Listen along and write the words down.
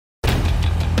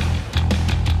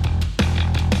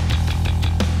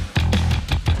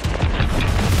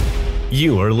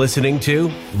You are listening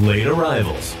to Late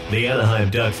Arrivals, the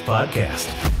Anaheim Ducks podcast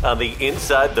on the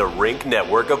Inside the Rink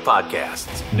network of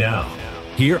podcasts. Now,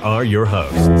 here are your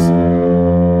hosts.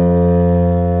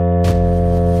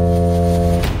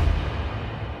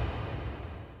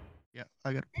 Yeah,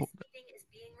 I got to pull.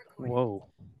 Whoa.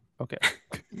 Okay.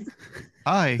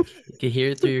 Hi. You can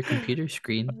hear it through your computer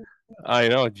screen. I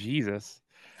know, Jesus.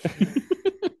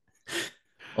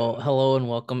 Well, hello and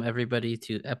welcome everybody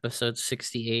to episode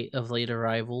 68 of Late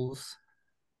Arrivals.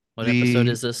 What episode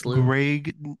is this, Lou?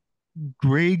 Greg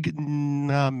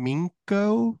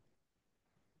Naminko.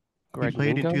 Greg He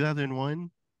played in Minko?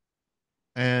 2001.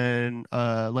 And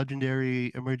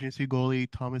legendary emergency goalie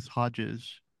Thomas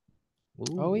Hodges.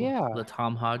 Oh, yeah. The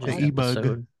Tom Hodges The E-Bug.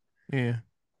 episode. Yeah.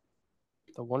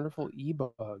 The wonderful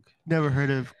E-Bug. Never heard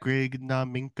of Greg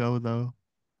Naminko, though.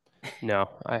 No,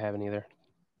 I haven't either.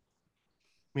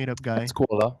 Made up guy. That's cool,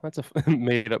 though. That's a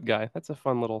made-up guy. That's a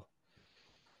fun little,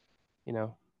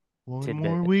 One tidbit.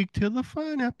 more week till the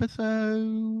fun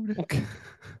episode.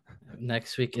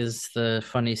 Next week is the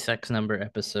funny sex number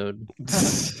episode.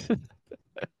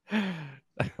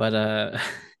 But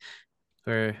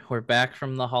we're back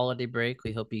from the holiday break.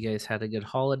 We hope you guys had a good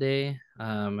holiday.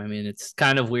 I mean, it's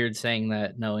kind of weird saying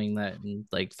that, knowing that in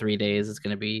like 3 days it's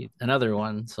going to be another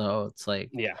one. So it's like,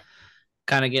 Yeah.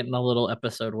 kind of getting a little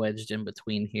episode wedged in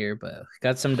between here, but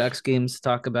got some Ducks games to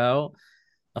talk about.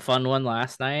 A fun one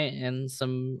last night and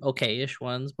some okay-ish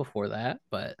ones before that,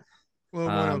 but Well,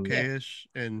 one okay-ish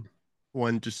and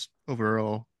one just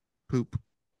overall poop.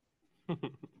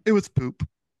 It was poop.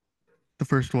 The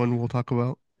first one we'll talk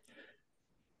about.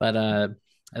 But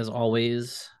as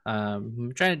always,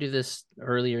 I'm trying to do this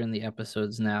earlier in the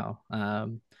episodes now. If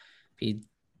you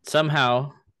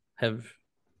somehow have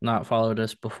not followed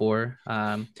us before,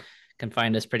 can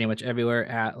find us pretty much everywhere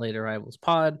at Late Arrivals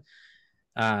Pod.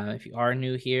 If you are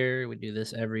new here, we do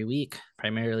this every week,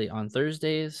 primarily on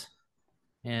Thursdays,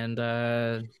 and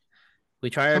we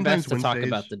try our Sometimes best to talk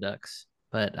Wednesdays. about the Ducks,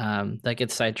 but that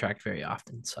gets sidetracked very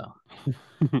often. So,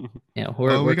 we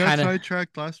we're got kind of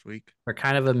sidetracked last week. we're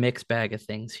kind of a mixed bag of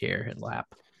things here at LAP.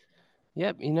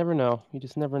 Yep, you never know. You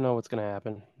just never know what's going to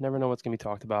happen. Never know what's going to be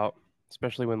talked about,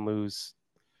 especially when Lou's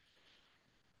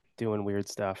doing weird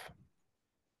stuff.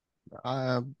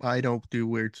 I don't do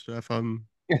weird stuff.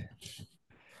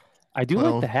 I do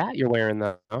Well- like the hat you're wearing,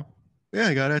 though. Yeah,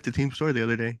 I got it at the team store the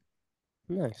other day.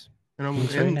 Nice. And I'm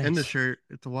It's very in the nice. shirt.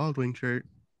 It's a Wild Wing shirt.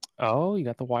 Oh, you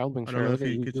got the Wild Wing I shirt. don't know if Look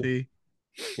at you could you.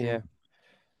 see. Yeah.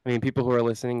 I mean, people who are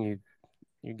listening,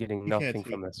 you're getting You can't nothing see.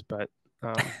 from this, but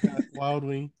Wild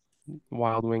Wing.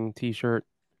 Wild Wing t-shirt.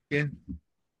 Got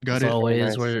As it.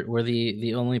 always, Nice. we're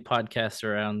the only podcast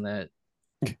around that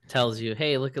tells you,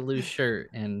 "Hey, look at Lou's shirt,"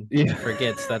 and Yeah.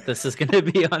 forgets that this is going to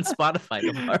be on Spotify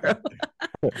tomorrow.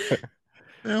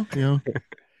 Well, you know,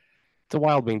 It's a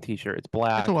Wild Wing t-shirt. It's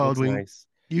black. It's a Wild looks Wing. Nice.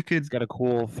 you could It's got a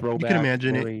cool throwback.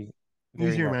 imagine it. very,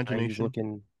 Use your 90s imagination.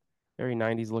 looking, very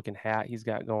 90s looking hat he's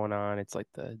got going on. It's like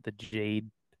the jade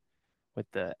with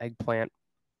the eggplant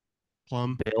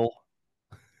plum, bill.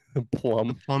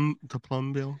 Plum plum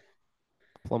bill.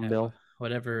 plum Yeah, bill.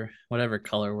 whatever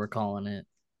color we're calling it.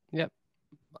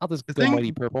 I'll just The go thing-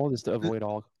 mighty purple just to avoid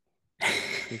all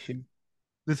issue.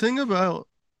 The thing about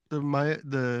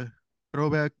the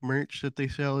throwback merch that they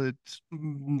sell, it's a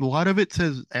lot of it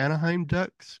says Anaheim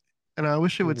Ducks, and I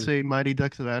wish it would Mhm. say Mighty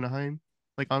Ducks of Anaheim,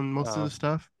 like on most of Oh. the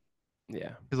stuff.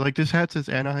 Yeah. Because like this hat says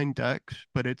Anaheim Ducks,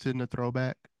 but it's in the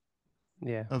throwback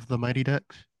Yeah. of the Mighty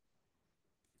Ducks.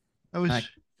 I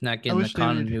wish, Not getting the wish they would-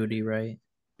 continuity right.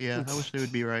 yeah, I wish they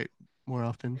would be right more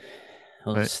often.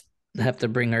 We'll But- just have to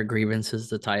bring our grievances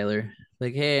to Tyler.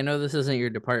 Like, hey, I know this isn't your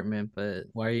department, but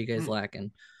why are you guys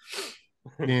lacking?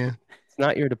 Yeah, It's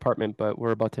not your department, but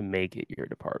we're about to make it your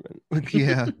department.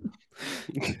 yeah.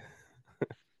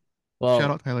 Well,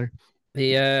 Shout out Tyler.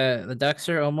 the Ducks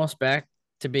are almost back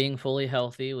to being fully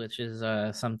healthy, which is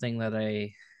something that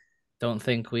I don't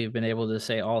think we've been able to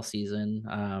say all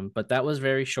season. But that was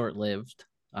very short-lived.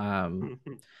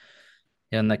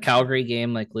 In the Calgary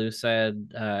game, like Lou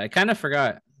said, I kind of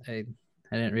forgot. I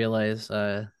didn't realize.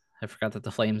 I forgot that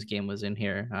the Flames game was in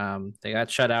here. They got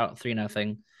shut out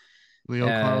 3-0. Leo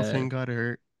Carlson got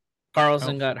hurt.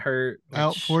 Carlson Out- got hurt.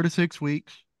 Out which- 4 to 6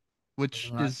 weeks,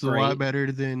 which Not is a lot great.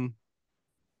 better than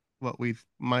what we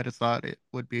might have thought it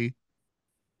would be.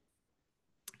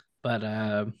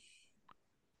 But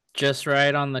just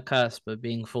right on the cusp of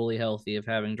being fully healthy, of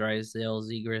having Drysdale,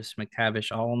 Zegras,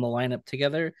 McTavish all in the lineup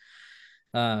together.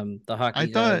 The hockey I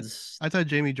thought- gods. I thought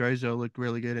Jamie Drysdale looked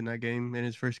really good in that game, in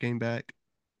his first game back,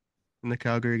 in the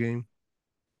Calgary game.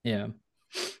 Yeah.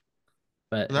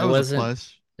 But That it was a wasn't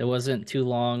plus. it wasn't too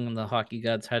long, and the hockey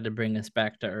gods had to bring us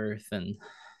back to earth, and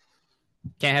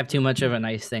can't have too much of a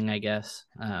nice thing, I guess.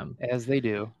 As they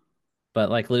do.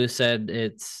 But like Lou said,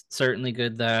 it's certainly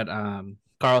good that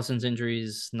Carlson's injury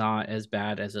is not as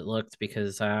bad as it looked,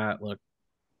 because that looked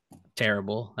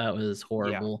terrible. That was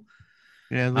horrible.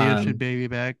 Yeah, Leo should be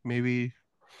back maybe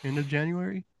end of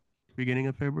January, beginning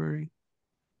of February.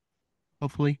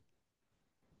 Hopefully.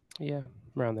 Yeah,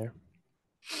 around there.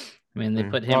 I mean, they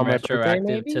put him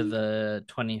retroactive to the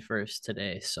 21st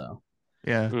today, so.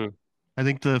 Yeah. I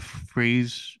think the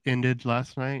freeze ended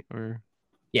last night or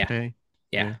today.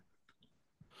 Yeah.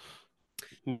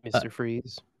 Mr.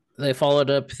 Freeze. They followed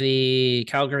up the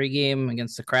Calgary game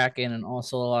against the Kraken and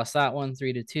also lost that one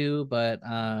 3-2. But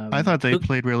I thought they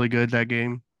played really good that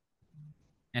game.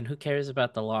 And who cares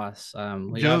about the loss?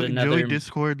 Joey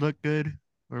Discord looked good,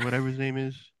 or whatever his name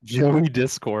is. Joey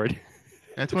Discord.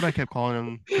 That's what I kept calling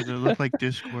him because it looked like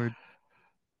Discord.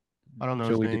 I don't know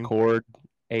Joey his name. Discord,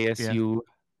 ASU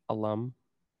alum.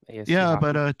 ASU yeah,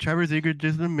 hockey. But Trevor Zegras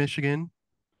is in Michigan.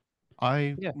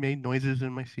 I made noises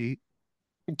in my seat.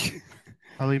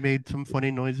 Probably made some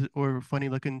funny noises or funny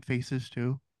looking faces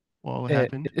too while it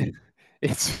happened.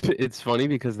 It's funny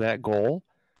because that goal,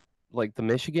 like the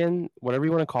Michigan, whatever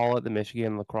you want to call it, the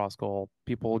Michigan lacrosse goal,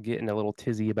 people getting a little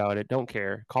tizzy about it. Don't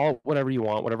care. Call it whatever you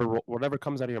want. Whatever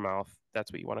comes out of your mouth,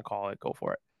 that's what you want to call it. Go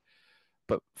for it.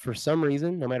 But for some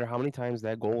reason, no matter how many times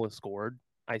that goal is scored,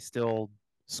 I still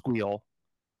squeal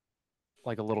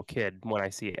like a little kid when I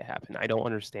see it happen. I don't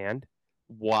understand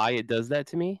why it does that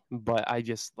to me, but I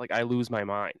just I lose my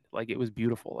mind. Like it was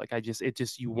beautiful. Like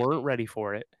you weren't ready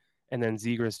for it, and then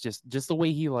Zegras just the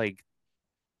way he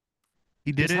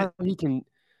did it. He can.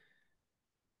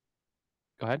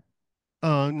 Go ahead.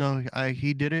 Oh no,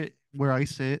 he did it where I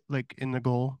sit, like in the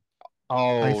goal.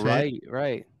 Oh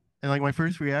right. And like my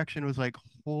first reaction was like,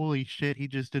 "Holy shit, he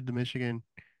just did the Michigan."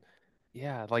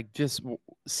 Yeah, like just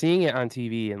seeing it on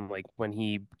TV and like when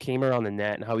he came around the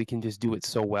net and how he can just do it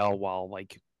so well while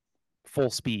like full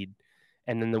speed,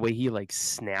 and then the way he like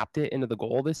snapped it into the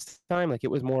goal this time, like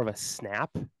it was more of a snap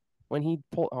when he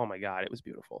pulled. Oh my god, it was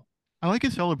beautiful. I like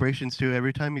his celebrations too.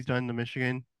 Every time he's done the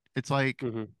Michigan, it's like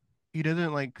he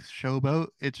doesn't like showboat.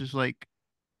 It's just like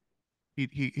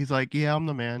he's like, yeah, I'm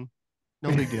the man.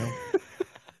 No big deal.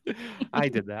 I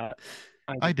did that.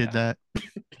 I did that.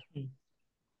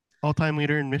 All-time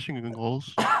leader in Michigan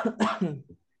goals.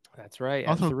 That's right.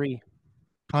 Also, 3.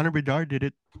 Connor Bedard did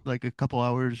it like a couple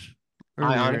hours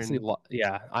earlier.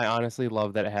 I honestly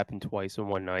love that it happened twice in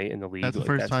one night in the league. That's the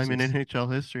first time in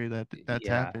NHL history that's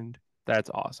happened. That's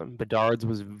awesome. Bedard's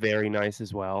was very nice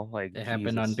as well. Like it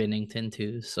happened on Binnington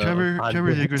too. So Trevor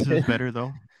Zegras is better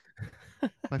though,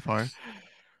 by far.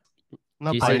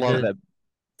 I love that.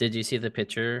 Did you see the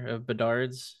picture of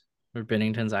Bedard's where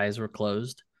Binnington's eyes were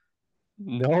closed?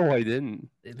 No, I didn't.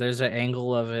 There's an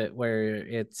angle of it where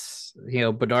it's,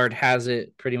 Bedard has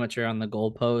it pretty much around the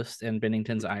goalpost and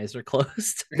Binnington's eyes are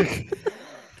closed. It's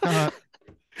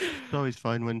always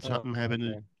fun when something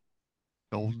happens to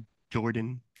old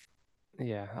Jordan.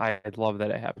 Yeah, I'd love that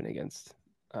it happened against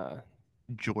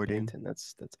Jordan. Binnington.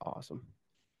 That's awesome.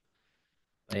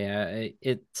 Yeah,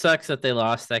 it sucks that they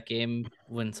lost that game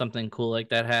when something cool like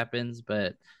that happens,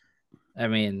 but I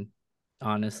mean,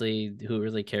 honestly, who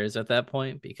really cares at that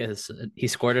point? Because he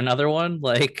scored another one.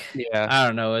 Like, I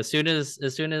don't know. As soon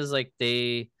as like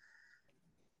they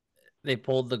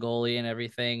pulled the goalie and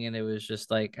everything, and it was just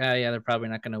like, oh yeah, they're probably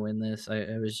not going to win this.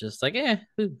 I was just like,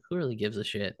 who really gives a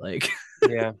shit? Like,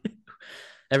 yeah.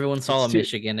 Everyone saw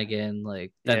Michigan again.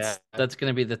 Like that's going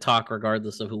to be the talk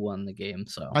regardless of who won the game.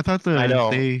 So I thought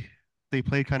they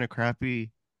played kind of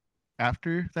crappy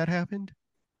after that happened,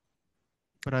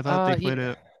 but I thought they played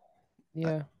it.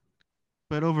 Yeah.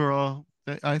 But overall,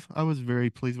 I was very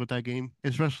pleased with that game,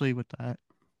 especially with that.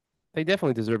 They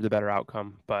definitely deserved a better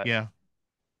outcome, but yeah.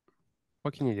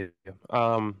 What can you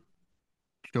do?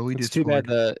 Joey it's too bad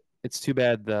the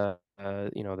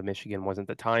the Michigan wasn't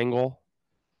the tying goal,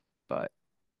 but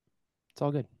it's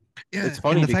all good. Yeah, it's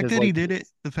funny and the fact that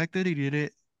he did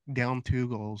it down 2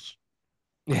 goals.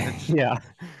 yeah.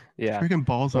 Freaking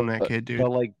balls on that kid, dude.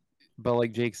 But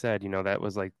like Jake said, that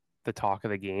was like the talk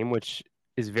of the game, which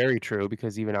is very true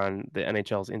because even on the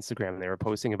NHL's Instagram, they were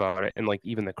posting about it, and like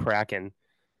even the Kraken,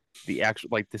 the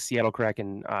Seattle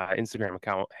Kraken Instagram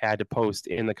account had to post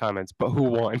in the comments, but who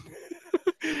won?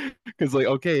 Because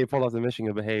okay, pulled off the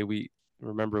Michigan, but hey, we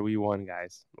won,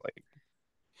 guys. Like,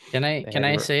 can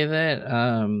I say that?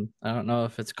 I don't know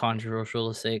if it's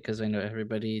controversial to say because I know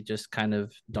everybody just kind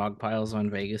of dogpiles on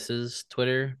Vegas's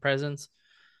Twitter presence.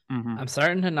 Mm-hmm. I'm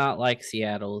starting to not like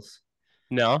Seattle's.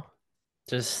 No.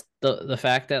 just the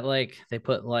fact that like they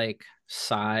put like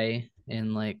sigh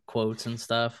in like quotes and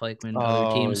stuff, like when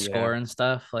other teams score and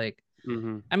stuff. Like,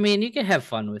 I mean, you can have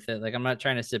fun with it. Like, I'm not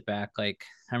trying to sit back. Like,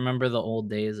 I remember the old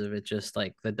days of it, just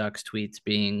like the Ducks tweets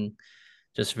being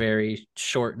just very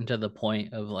short and to the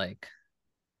point of like,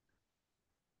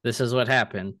 this is what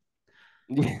happened.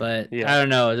 But I don't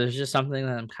know. There's just something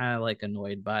that I'm kind of like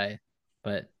annoyed by.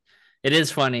 But it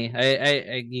is funny.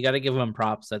 I you got to give them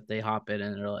props that they hop in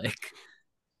and they're like,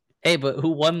 hey, but who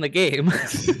won the game?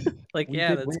 Like,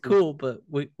 yeah, that's cool, but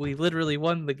we literally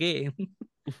won the game.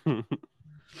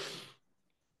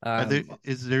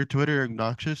 Is their Twitter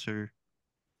obnoxious or?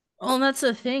 Well, and that's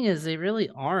the thing is they really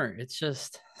aren't. It's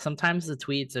just sometimes the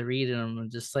tweets I read and I'm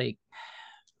just like,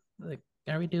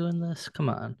 are we doing this? Come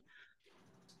on.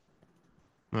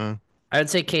 I would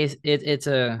say it's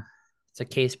a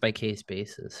case by case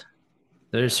basis.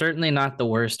 There's certainly not the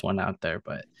worst one out there,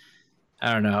 but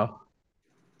I don't know.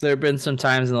 There have been some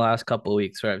times in the last couple of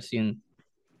weeks where I've seen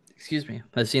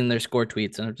their score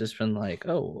tweets and I've just been like,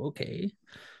 oh, okay.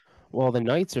 Well, the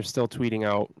Knights are still tweeting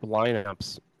out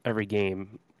lineups every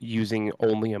game using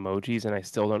only emojis, and I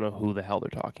still don't know who the hell they're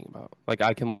talking about. Like,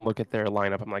 I can look at their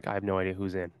lineup, I'm like, I have no idea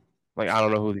who's in. Like, I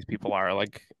don't know who these people are.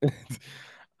 Like,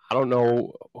 I don't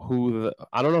know who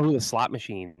the slot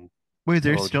machine. Wait,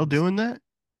 they're still doing that?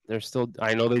 They're still.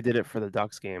 I know they did it for the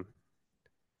Ducks game.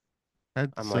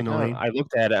 That's annoying. I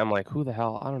looked at it. I'm like, who the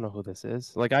hell? I don't know who this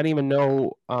is. Like, I didn't even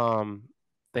know.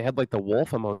 They had like the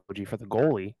wolf emoji for the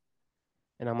goalie,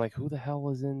 and I'm like, who the hell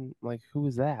is in? Like, who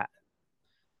is that?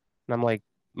 And I'm like,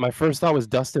 my first thought was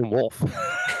Dustin Wolf.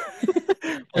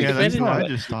 Like, yeah, that's what I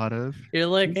just thought of. You're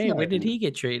like, hey, when did he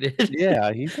get traded?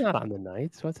 Yeah, he's not on the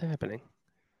Knights. What's happening?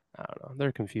 I don't know.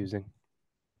 They're confusing.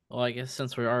 Well, I guess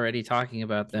since we're already talking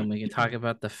about them, we can talk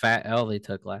about the fat L they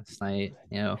took last night.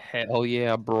 You know, hell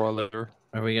yeah, brother.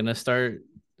 Are we gonna start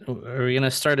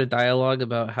a dialogue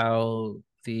about how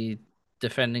the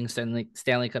defending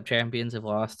Stanley Cup champions have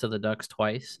lost to the Ducks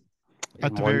twice?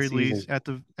 At the very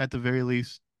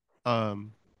least,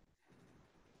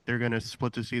 they're gonna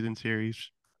split the season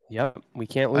series. Yep, we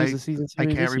can't lose the season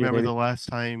series. I can't remember the last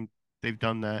time they've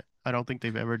done that. I don't think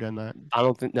they've ever done that.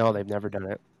 No, they've never done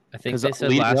it. I think they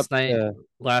said last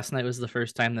night was the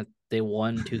first time that they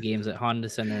won 2 games at Honda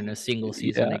Center in a single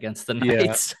season against the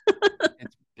Knights. Yeah.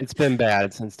 It's been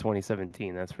bad since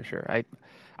 2017, that's for sure. I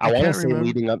want to say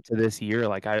leading up to this year,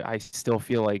 like I still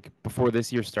feel like before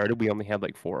this year started, we only had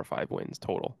like 4 or 5 wins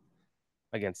total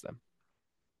against them.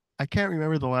 I can't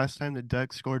remember the last time the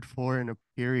Ducks scored 4 in a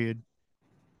period,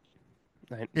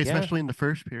 especially in the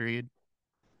first period.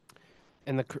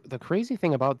 And the crazy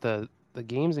thing about the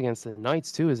games against the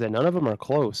Knights too is that none of them are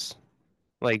close.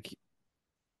 Like,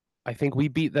 I think we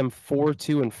beat them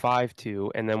 4-2 and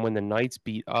 5-2, and then when the Knights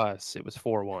beat us, it was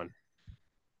 4-1.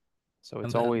 So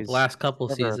it's always last couple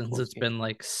seasons it's been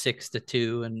like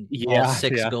 6-2, and all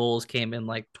 6 goals came in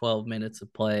like 12 minutes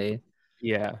of play.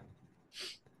 Yeah.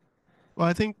 Well,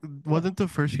 I think wasn't the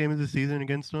first game of the season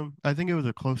against them? I think it was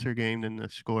a closer game than the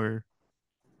score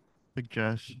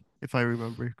suggests, if I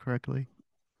remember correctly.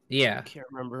 Yeah. I can't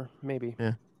remember. Maybe.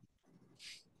 Yeah.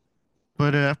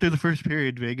 But after the first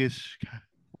period, Vegas,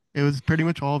 it was pretty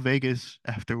much all Vegas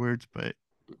afterwards. But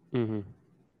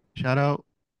shout out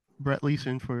Brett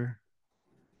Leeson for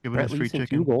giving us free chicken.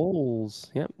 2 goals.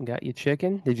 Yep, got you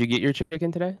chicken. Did you get your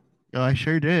chicken today? Oh, I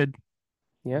sure did.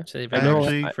 Yeah. I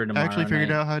actually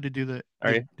figured out how to do the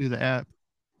app.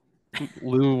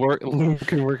 Lou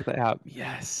can work the app.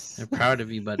 Yes. I'm proud of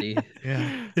you, buddy.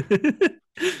 Yeah.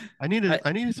 I need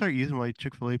to start using my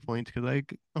Chick-fil-A points because I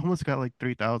almost got like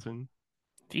 3,000.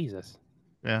 Jesus.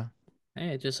 Yeah.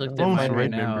 Hey, I just looked at mine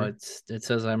right now. It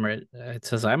says I'm red. It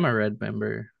says I'm a red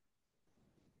member.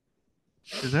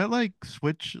 Does that like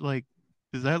switch like?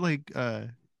 Does that like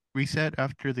reset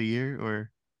after the year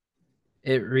or?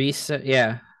 It reset.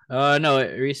 Yeah. No,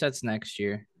 it resets next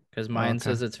year because mine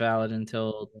says it's valid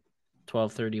until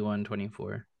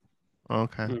 12/31/24.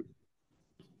 Okay.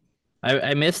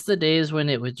 I miss the days when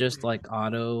it would just like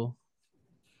auto,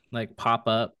 like pop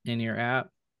up in your app.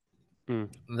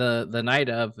 The night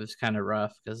of is kind of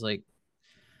rough because like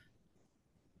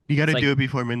you got to do it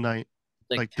before midnight,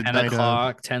 like 10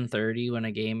 o'clock, 10:30 when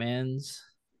a game ends.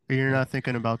 You're not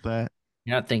thinking about that.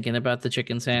 You're not thinking about the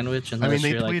chicken sandwich unless they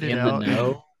you're like in out, the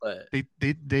know. But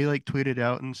they like tweeted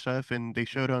out and stuff, and they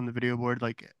showed on the video board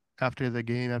like after the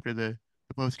game, after the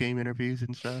post game interviews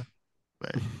and stuff.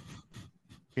 But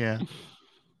yeah,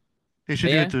 they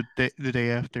should do it the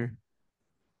day after.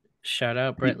 Shout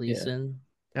out Brett Leeson.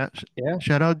 Yeah.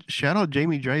 Shout out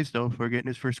Jamie Drysdale for getting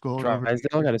his first goal.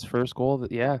 Drysdale got his first goal.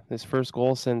 Yeah, his first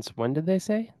goal since when did they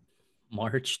say?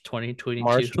 March 2022.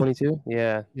 March 22.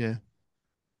 Yeah. Yeah.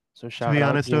 So To shout be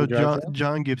out honest, Jamie though, Drysdale.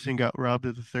 John Gibson got robbed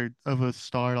of a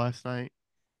star last night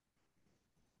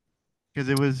because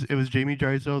it was Jamie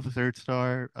Drysdale, the third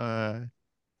star.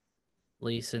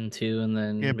 Leeson 2, and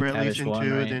Yeah, then Brett McTavish Leeson 1,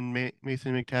 2, right? and then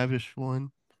Mason McTavish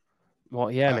 1.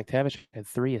 Well, yeah, Uh, McTavish had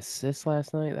 3 assists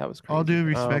last night. That was all crazy. due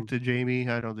respect to Jamie,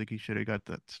 I don't think he should have got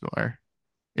that star.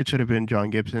 It should have been John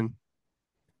Gibson.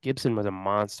 Gibson was a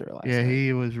monster last Yeah, night.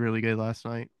 he was really good last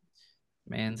night.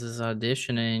 Mans is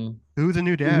auditioning. Who's a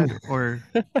new dad? Or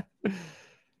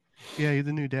yeah, he's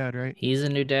a new dad, right? He's a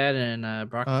new dad, and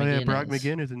Brock Oh yeah, McGinn Brock is.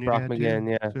 McGinn is a new Brock dad McGinn,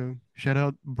 too. yeah. So shout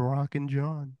out Brock and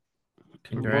John.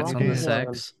 Congrats Brock on the and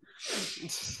sex.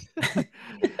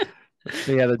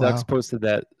 So yeah, the Ducks Wow. posted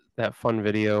that fun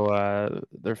video,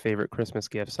 their favorite Christmas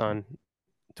gifts on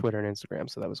Twitter and Instagram.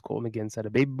 So that was cool. McGinn said a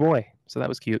baby boy. So that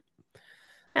was cute.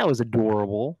 That was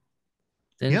adorable.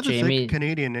 He Didn't has a thick Jamie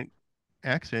Canadian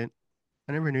accent.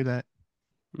 I never knew that.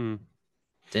 Mm.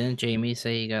 didn't Jamie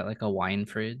say he got like a wine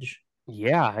fridge?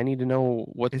 Yeah, I need to know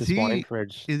what Is this wine he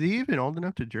fridge. is he even old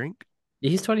enough to drink?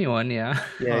 He's 21, yeah.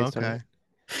 Yeah, Oh, he's okay.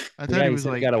 I thought yeah, he he was said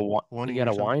like he 20 got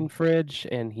or a wine something. fridge,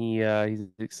 and he's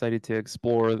excited to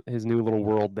explore his new little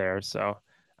world there. So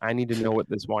I need to know what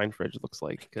this wine fridge looks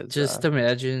like because Just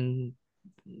imagine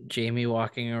Jamie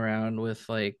walking around with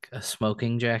like a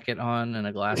smoking jacket on and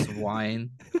a glass of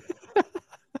wine.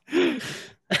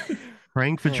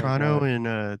 Frank Oh, Vetrano God.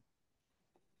 and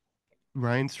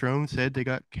Ryan Strome said they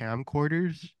got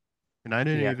camcorders, and I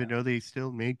didn't Yeah, even know they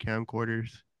still made camcorders.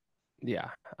 yeah.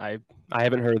 I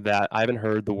haven't heard that. I haven't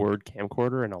heard the word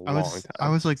camcorder in a long I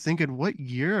time. was like thinking, what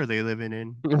year are they living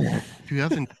in?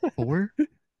 2004?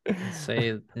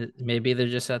 Say maybe they're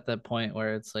just at that point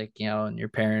where it's like, and your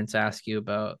parents ask you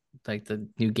about like the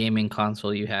new gaming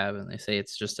console you have, and they say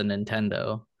it's just a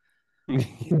Nintendo.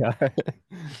 Yeah.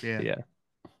 Yeah. Yeah.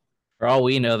 For all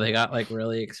we know, they got like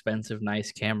really expensive,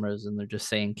 nice cameras, and they're just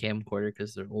saying camcorder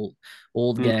because they're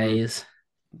old Mhm. guys.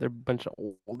 They're a bunch of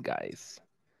old guys.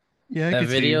 Yeah, I That could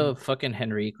video see. of fucking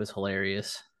Henrique was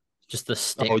hilarious. Just the Oh,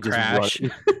 stick just crash.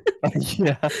 run.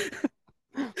 Yeah.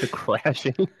 The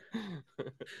crashing.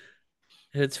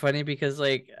 It's funny because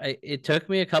like it took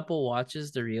me a couple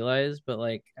watches to realize, but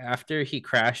like after he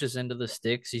crashes into the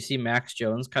sticks, you see Max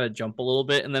Jones kind of jump a little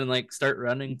bit and then like start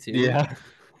running too. Yeah.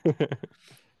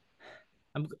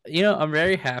 I'm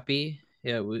very happy.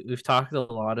 Yeah, we've talked a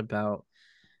lot about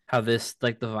how this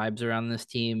like the vibes around this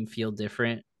team feel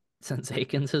different since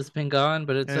Akins has been gone,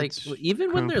 but it's like It's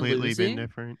even when they're completely been losing,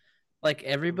 different. like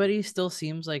everybody still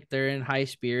seems like they're in high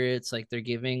spirits, like they're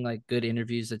giving like good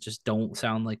interviews that just don't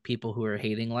sound like people who are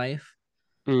hating life.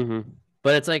 Hmm.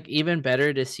 But it's like even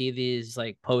better to see these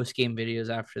like post game videos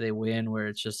after they win where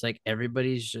it's just like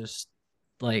everybody's just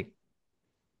like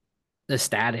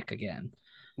ecstatic again.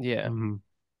 Yeah. Mhm.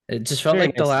 It just felt Very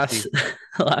like the nice to last see.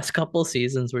 the last couple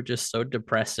seasons were just so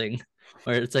depressing.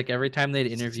 Where it's like every time they'd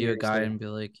interview a guy Seriously. and be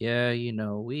like, "Yeah,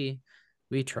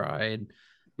 we tried,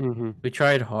 Hmm. we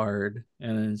tried hard,"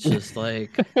 and it's just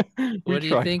like, We "What do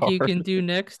you tried think you hard. can do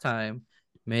next time?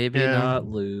 Maybe Yeah. not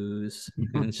lose."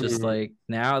 And it's just Mhm. like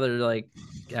now they're like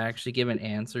actually giving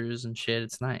answers and shit.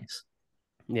 It's nice.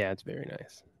 Yeah, it's very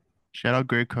nice. Shout out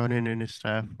Greg Cronin and his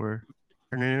staff for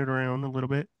turning it around a little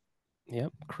bit.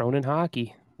 Yep. Cronin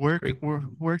hockey. Work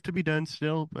to be done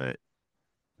still, but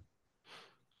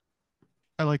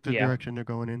I like the Yeah, direction they're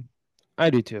going in. I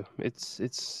do too. It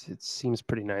seems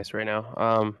pretty nice right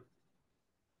now.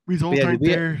 Results yeah, aren't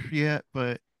there yet,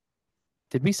 but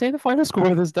did we say the final score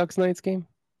of this Ducks Knights game?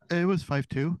 it was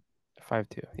 5-2.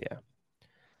 5-2. Yeah.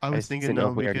 I was just thinking didn't know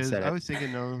no if we already because said I it. was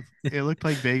thinking no. It looked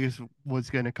like Vegas was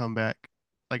gonna come back.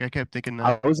 Like I kept thinking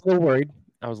I that, was a little worried.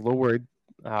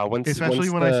 especially Once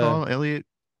when I saw Elliot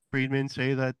Friedman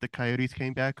say that the Coyotes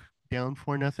came back down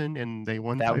 4-0 and they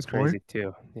won that was 5-4. crazy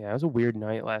too. Yeah, it was a weird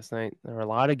night last night. There were a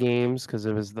lot of games because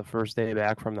it was the first day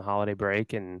back from the holiday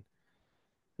break, and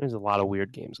there's a lot of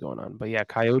weird games going on. But yeah,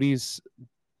 Coyotes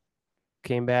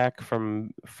came back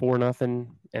from 4-0,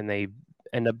 and they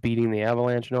end up beating the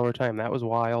Avalanche in overtime. That was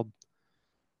wild.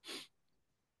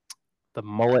 The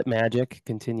mullet magic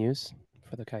continues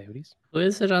for the Coyotes. Who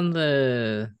is it on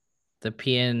the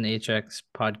PNHX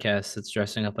podcast that's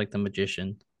dressing up like the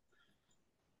magician?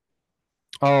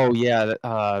 Oh yeah,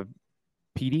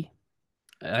 Petey.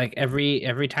 Like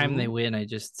every time they Ooh. win, I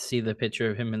just see the picture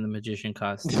of him in the magician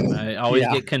costume. I always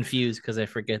Yeah, get confused because I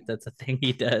forget that's a thing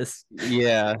he does.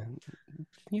 yeah.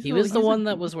 He was the one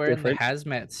that He's was wearing the different.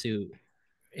 hazmat suit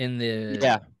in the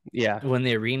Yeah, yeah, when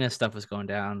the arena stuff was going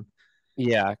down.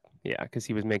 yeah, yeah. Because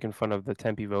he was making fun of the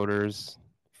Tempe voters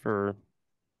for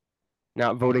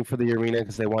not voting for the arena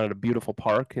because they wanted a beautiful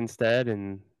park instead,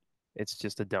 and it's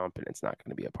just a dump, and it's not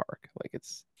going to be a park. Like,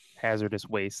 it's hazardous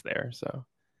waste there. So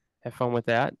have fun with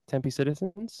that, Tempe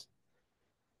citizens.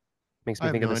 Makes I me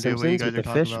have think of no The idea what you Simpsons guys with are the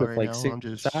talking fish about with right like now. I'm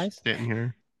 6 just eyes. sitting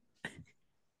here.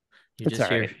 It's all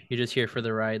right. You're just here for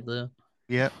the ride, Lou.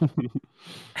 Yep.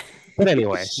 But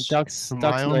anyway, Ducks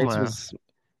My own Knights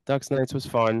laugh. was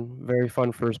fun. Very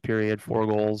fun first period. 4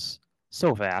 goals,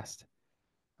 so fast.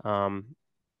 I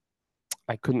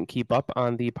couldn't keep up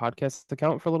on the podcast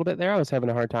account for a little bit there. I was having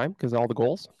a hard time because all the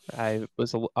goals. I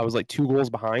was like 2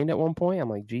 goals behind at one point. I'm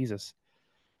like, Jesus.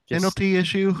 Penalty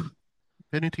issue.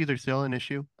 Penalties are still an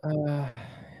issue,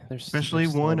 especially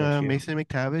there's still one an issue. Mason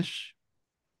McTavish.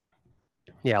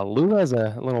 Yeah, Lou has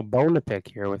a little bone to pick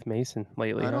here with Mason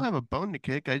lately. I don't have a bone to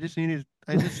kick. I just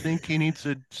think he needs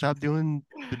to stop doing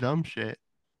the dumb shit.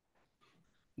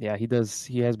 Yeah, he does.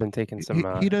 He has been taking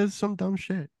He does some dumb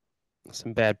shit.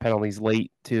 some bad penalties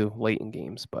late in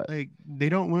games, but Like they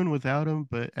don't win without him,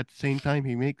 but at the same time,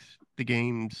 he makes the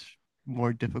games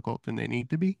more difficult than they need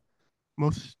to be.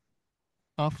 Most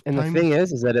off and the times. thing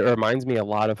is that it reminds me a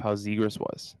lot of how Zegras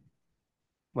was,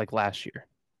 like last year.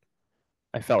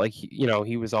 I felt like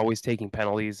he was always taking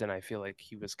penalties, and I feel like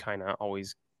he was kind of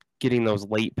always getting those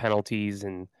late penalties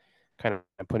and kind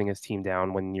of putting his team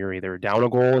down when you're either down a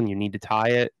goal and you need to tie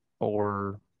it,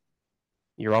 or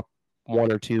you're up 1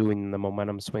 or 2 and the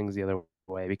momentum swings the other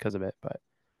way because of it. But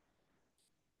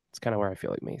it's kind of where I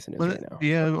feel like Mason is right now.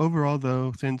 Yeah, overall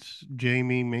though, since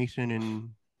Jamie, Mason, and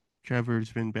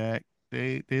Trevor's been back,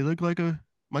 they look like a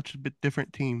much bit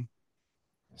different team.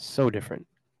 So different.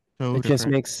 So it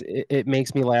different. just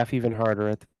makes me laugh even harder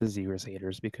at the Zegras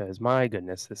haters because my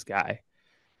goodness, this guy,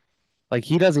 like,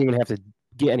 he doesn't even have to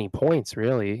get any points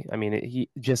really. I mean,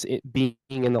 being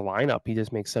in the lineup, he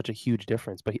just makes such a huge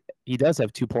difference. But he does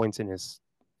have 2 points in his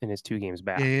 2 games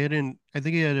back. Yeah, I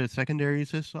think he had a secondary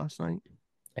assist last night.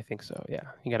 I think so. Yeah,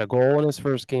 he got a goal in his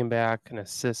first game back, an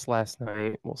assist last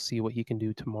night. We'll see what he can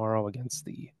do tomorrow against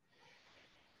the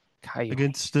Coyotes.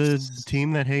 Against the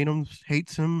team that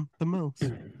hates him the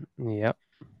most. Yep.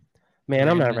 Man,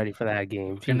 I'm not ready for that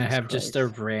game. We're gonna have just a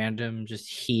random, just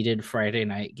heated Friday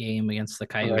night game against the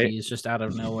Coyotes, just out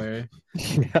of nowhere.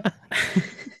 Yeah.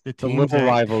 The teams little that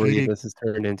rivalry this has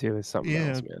turned into is something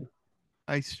else, man.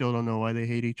 I still don't know why they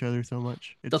hate each other so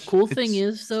much. The cool thing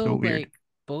is though, like,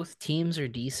 both teams are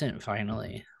decent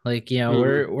finally. Like,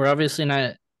 we're obviously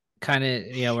not kind of,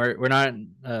 we're not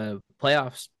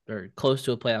playoffs or close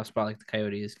to a playoff spot like the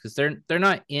Coyotes, because they're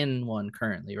not in one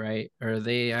currently, right? Or are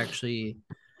they actually?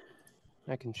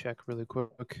 I can check really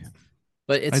quick.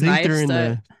 But it's nice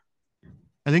I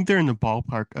think they're in the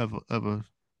ballpark of a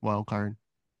wild card.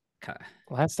 Okay.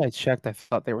 Last I checked, I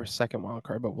thought they were second wild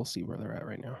card, but we'll see where they're at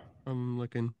right now. I'm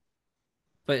looking.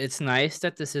 But it's nice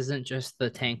that this isn't just the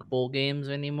tank bowl games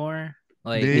anymore.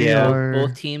 Like,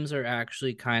 both teams are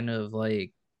actually kind of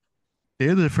like,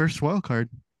 they're the first wild card.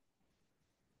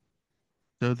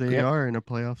 So they are in a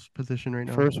playoffs position right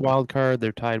now. First wild card,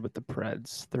 they're tied with the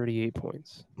Preds, 38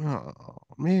 points. Oh,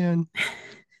 man.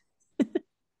 I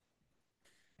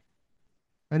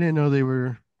didn't know they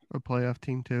were a playoff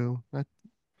team too.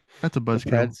 That's a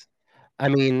buzzkill. I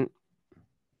mean,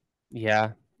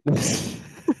 yeah.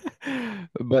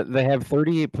 But they have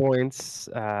 38 points.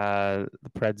 The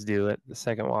Preds do at the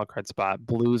second wild card spot.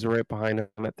 Blues are right behind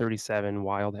them at 37.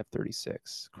 Wild have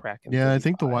 36. Kraken. Yeah, 35. I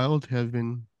think the Wild have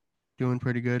been doing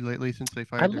pretty good lately since they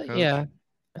fired their coach. Yeah,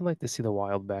 I'd like to see the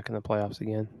Wild back in the playoffs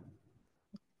again.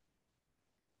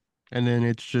 And then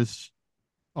it's just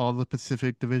all the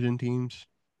Pacific Division teams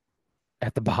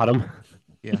at the bottom.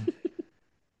 Yeah.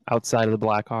 Outside of the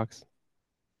Blackhawks.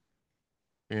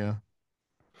 Yeah.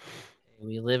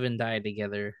 We live and die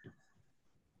together.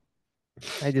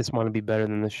 I just want to be better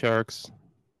than the Sharks.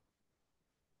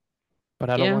 But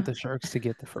I don't want the Sharks to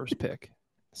get the first pick.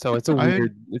 So it's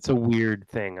a weird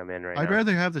thing I'm in right now. I'd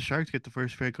rather have the Sharks get the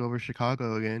first pick over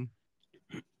Chicago again.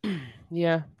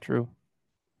 Yeah, true.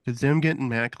 Because them getting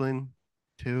Macklin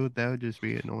too, that would just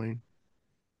be annoying.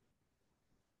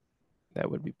 That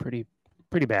would be pretty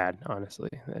bad,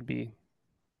 honestly. That'd be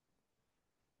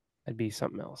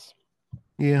something else.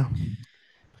 Yeah.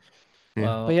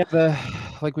 Well, but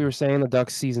like we were saying, the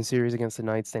Ducks season series against the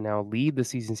Knights, they now lead the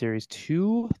season series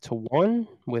 2-1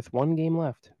 with 1 game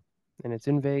left. And it's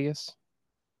in Vegas.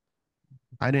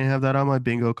 I didn't have that on my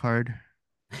bingo card.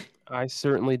 I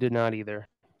certainly did not either.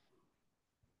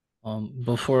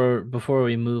 Before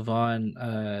we move on,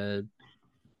 and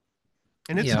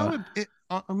it's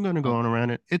I'm gonna go on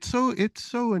around it. It's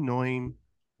so annoying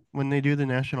when they do the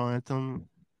national anthem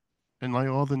and like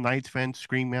all the Knights fans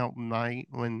scream out "Night"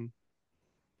 when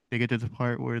they get to the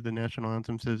part where the national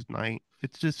anthem says night.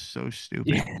 It's just so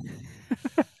stupid. Yeah.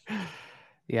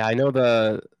 Yeah, I know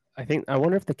I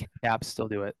wonder if the Caps still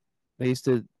do it. They used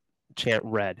to chant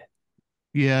red.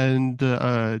 Yeah, and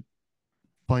the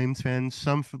Flames fans,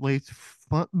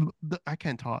 I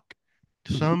can't talk.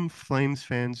 Some Flames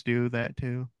fans do that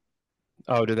too.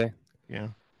 Oh, do they? Yeah.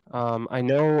 I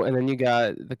know, and then you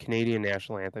got the Canadian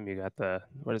national anthem. You got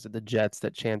the Jets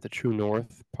that chant the True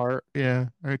North part. Yeah.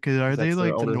 Because are they That's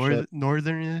their like the ownership.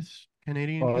 northernest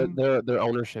Canadian Well, team? their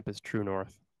ownership is True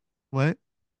North. What?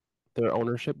 Their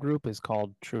ownership group is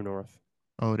called True North.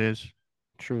 Oh, it is.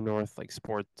 True North, like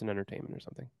sports and entertainment or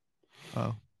something.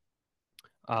 Oh.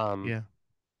 Yeah.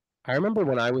 I remember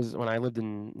when I lived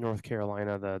in North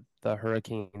Carolina, the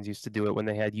Hurricanes used to do it when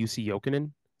they had UC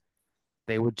Jokinen.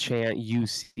 They would chant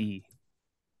UC.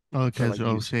 Oh, For because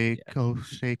like UC,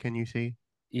 say, can you see?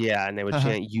 yeah, and they would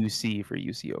chant UC for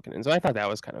UC Jokinen. So I thought that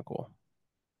was kind of cool.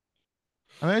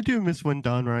 I do miss when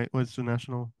Don Wright was the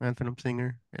national anthem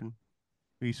singer, and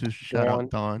we used to shout out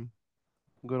Don.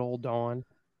 Good old Don.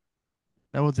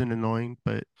 That wasn't annoying,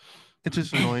 but it's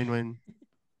just annoying when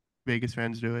Vegas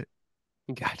fans do it.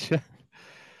 Gotcha.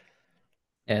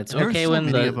 Yeah, it's There were okay so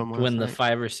when many of them last the night.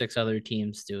 5 or 6 other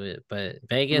teams do it, but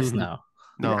Vegas, no.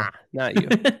 No, Nah, not you.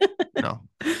 no,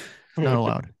 not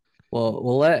allowed. Well,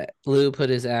 we'll let Lou put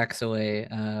his axe away,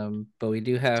 but we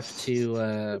do have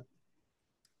to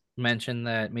mention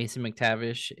that Mason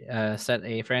McTavish set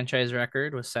a franchise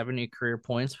record with 70 career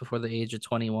points before the age of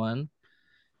 21,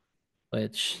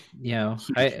 which,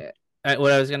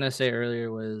 what I was going to say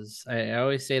earlier was I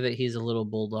always say that he's a little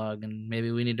bulldog, and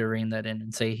maybe we need to rein that in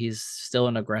and say he's still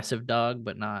an aggressive dog,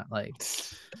 but not like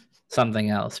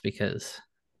something else, because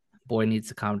boy needs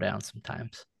to calm down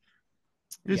sometimes.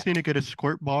 You just need to get a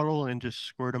squirt bottle and just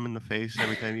squirt him in the face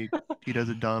every time he does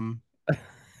a dumb.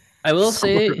 I will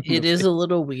say it is a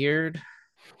little weird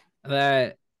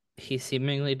that he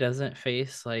seemingly doesn't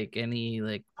face like any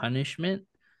like punishment.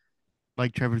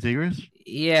 Like Trevor Zegras?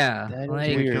 Yeah, That is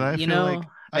like weird.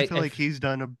 I feel like he's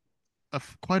done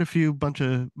quite a few bunch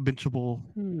of benchable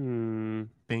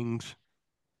things.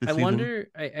 I wonder.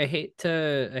 I hate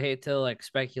to like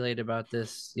speculate about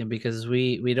this, because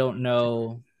we don't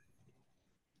know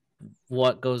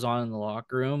what goes on in the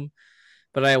locker room,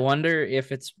 but I wonder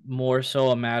if it's more so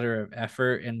a matter of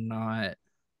effort and not.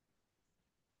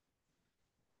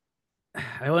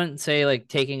 I wouldn't say like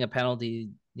taking a penalty,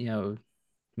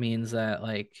 means that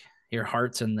like your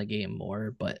heart's in the game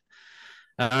more, but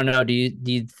I don't know. Do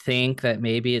you think that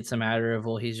maybe it's a matter of,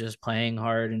 well, he's just playing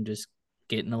hard and just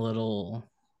getting a little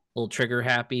trigger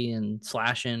happy and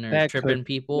slashing or tripping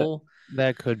people?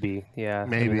 That could be, yeah.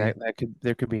 Maybe. I mean,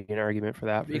 there could be an argument for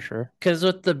that for sure. Because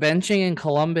with the benching in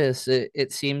Columbus,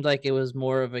 it seemed like it was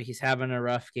more of a he's having a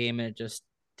rough game and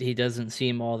he doesn't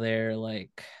seem all there.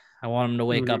 Like, I want him to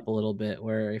wake up a little bit.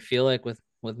 Where I feel like with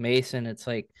Mason, it's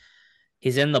like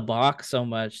he's in the box so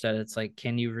much that it's like,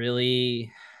 can you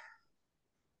really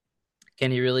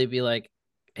be like,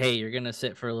 hey, you're gonna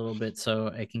sit for a little bit so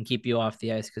I can keep you off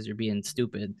the ice because you're being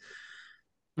stupid?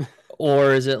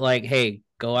 Or is it like, hey,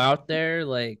 go out there,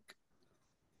 like,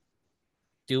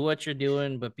 do what you're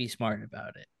doing, but be smart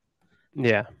about it?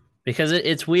 Yeah, because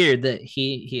it's weird that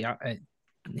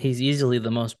he's easily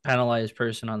the most penalized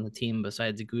person on the team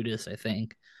besides Gudis, I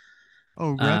think.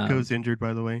 Oh, Radko's injured,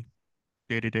 by the way.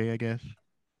 Day to day, I guess.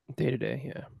 Day to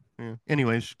day, yeah.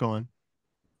 Anyways, go on.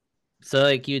 So,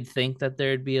 like, you'd think that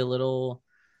there'd be a little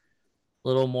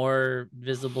more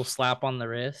visible slap on the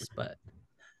wrist, but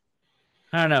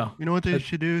I don't know. You know what they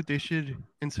should do? They should,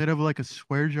 instead of like a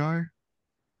swear jar,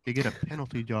 they get a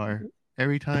penalty jar.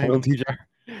 Every time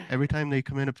they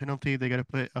commit a penalty, they got to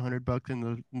put $100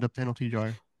 in the penalty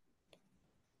jar.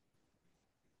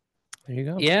 There you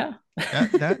go. Yeah.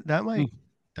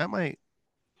 That might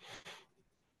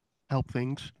help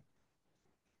things.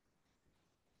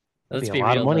 Let's be a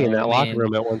lot of money in that locker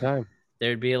room at one time.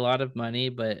 There'd be a lot of money,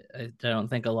 but I don't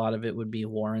think a lot of it would be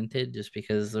warranted, just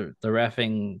because the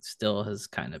reffing still has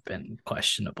kind of been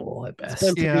questionable at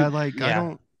best. Yeah,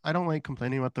 I don't like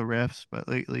complaining about the refs, but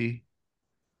lately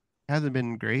it hasn't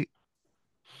been great.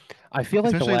 I feel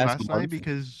like especially the last night,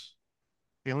 because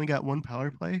they only got one power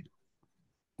play.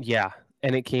 Yeah,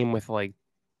 and it came with like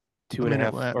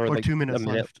 2.5 left, or like 2 minutes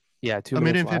left. Yeah, 2 minutes.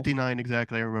 A minute and 59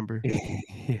 exactly. I remember.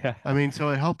 Yeah. I mean, so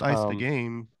it helped ice the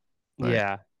game. But...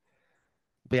 Yeah.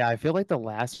 But yeah, I feel like the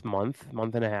last month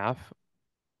and a half,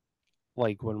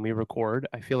 like when we record,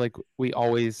 I feel like we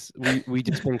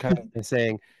just been kind of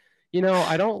saying,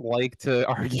 I don't like to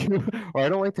argue or I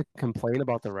don't like to complain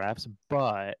about the refs,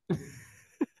 but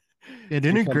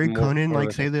didn't Greg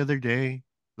Conan say the other day,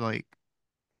 like,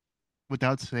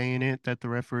 without saying it that the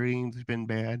refereeing's been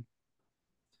bad.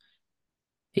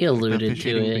 He the alluded to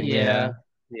officiating it. been Yeah. bad.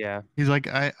 Yeah. He's like,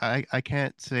 I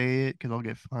can't say it because I'll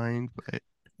get fined, but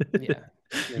Yeah.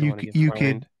 He doesn't you want to c- get you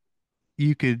fined.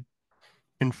 could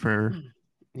infer.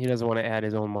 He doesn't want to add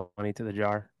his own money to the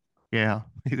jar. Yeah,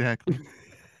 exactly.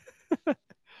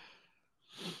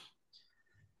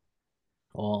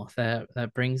 Well,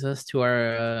 that brings us to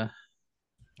our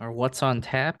what's on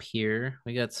tap here.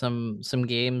 We got some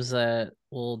games that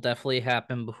will definitely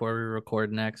happen before we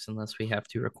record next, unless we have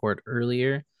to record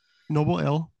earlier. Noble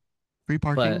L, free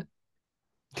parking.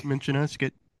 But Mention us,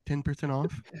 get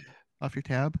 10% off your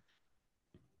tab.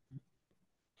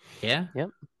 yeah, Yep.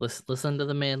 Listen to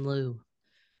the man Lou.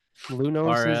 Lou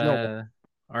knows his Noble.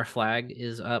 Our flag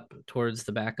is up towards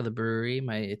the back of the brewery.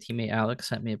 My teammate Alex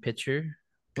sent me a picture.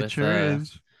 It sure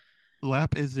is.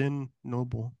 Lap is in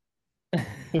Noble.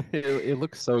 It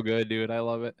looks so good, dude. I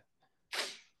love it.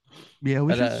 Yeah,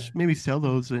 we should maybe sell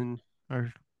those in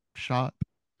our shop.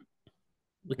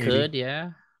 We could,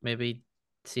 yeah. Maybe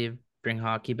see if Bring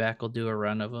Hockey Back will do a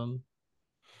run of them.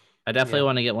 I definitely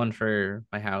want to get one for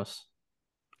my house.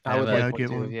 I would like one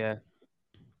too, yeah.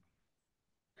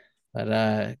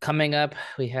 But coming up,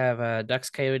 we have Ducks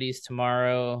Coyotes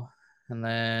tomorrow, and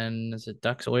then is it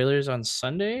Ducks Oilers on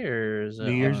Sunday or is it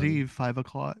New Year's Eve,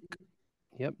 5:00?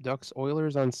 Yep, Ducks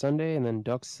Oilers on Sunday, and then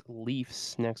Ducks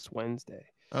Leafs next Wednesday.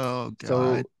 Oh God.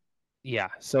 So, yeah,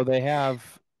 so they have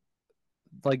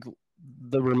like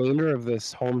the remainder of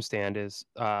this homestand is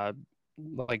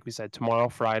like we said, tomorrow,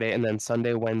 Friday, and then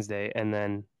Sunday, Wednesday, and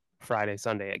then Friday,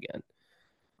 Sunday again.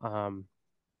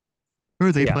 Who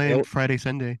are they playing Friday,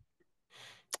 Sunday?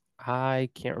 I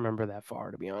can't remember that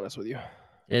far, to be honest with you.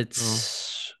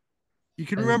 It's you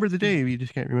can remember the day, you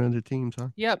just can't remember the teams, huh?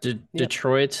 Yep.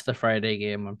 Detroit's the Friday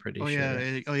game, I'm pretty sure.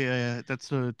 Yeah. That's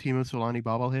the Timo Solani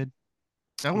bobblehead.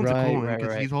 That one's a cool one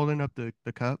because he's holding up the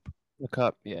cup. The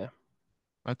cup, yeah.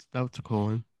 That's a cool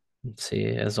one. Let's see.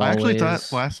 As I always, actually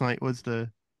thought last night was the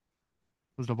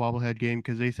bobblehead game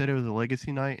because they said it was a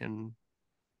legacy night, and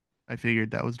I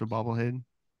figured that was the bobblehead.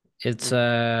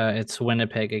 It's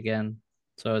Winnipeg again.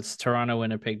 So it's Toronto,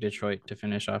 Winnipeg, Detroit to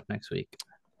finish off next week.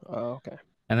 Oh, okay.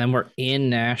 And then we're in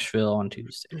Nashville on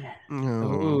Tuesday.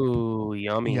 Ooh,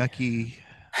 yummy. Yucky.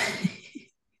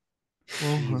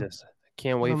 Well, Jesus.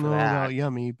 Can't wait for that. I don't know about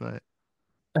yummy, but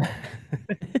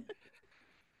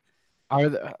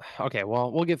okay,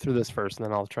 well, we'll get through this first and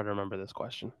then I'll try to remember this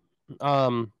question.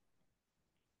 So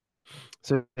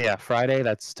yeah, Friday,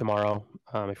 that's tomorrow.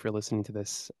 If you're listening to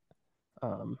this,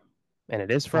 and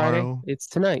it is Friday, tomorrow. It's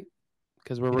tonight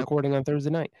because we're recording on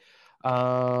Thursday night.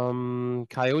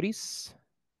 Coyotes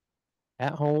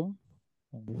at home.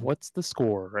 What's the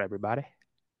score, everybody?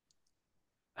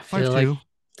 I feel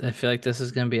like this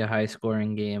is gonna be a high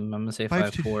scoring game. I'm gonna say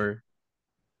 5-4.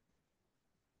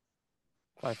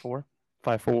 5-4.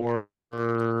 5-4.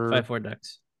 5-4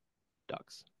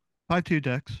 Ducks. 5-2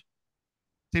 Ducks.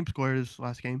 Same score as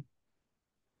last game.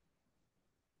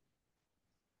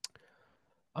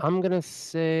 I'm gonna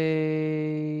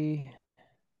say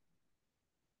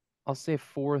I'll say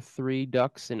 4-3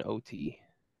 Ducks in OT.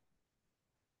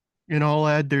 And I'll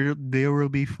add there will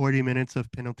be 40 minutes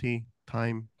of penalty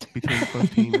time between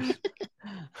both teams.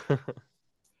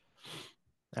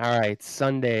 All right,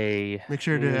 Sunday. Make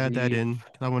sure to add that in.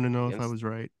 I want to know if I was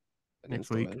right next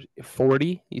week.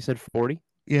 40? You said 40?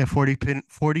 Yeah, 40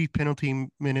 penalty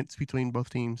minutes between both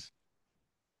teams.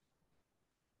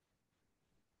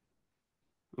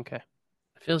 Okay.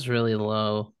 It feels really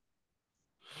low.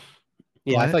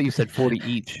 Yeah, what? I thought you said 40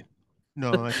 each.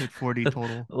 No, I said 40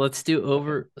 total. Let's do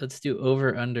over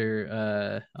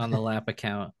under on the lap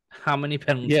account. How many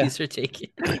penalties are taken?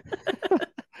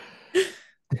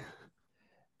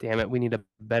 Damn it, we need a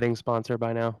betting sponsor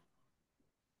by now.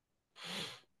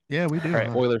 Yeah, we do. All right,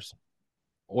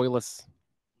 Oilers.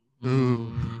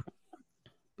 Ooh.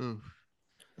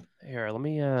 Here, let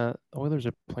me Oilers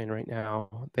are playing right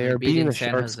now. They are beating the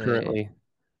Sharks currently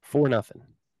 4-0.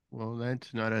 Well,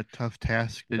 that's not a tough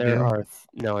task to do.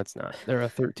 No, it's not. There are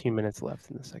 13 minutes left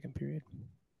in the second period.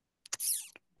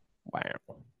 Wow.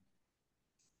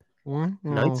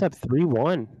 Knights up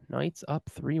 3-1. Knights up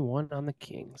 3-1 on the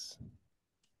Kings.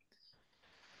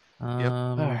 Yep.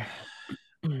 All right.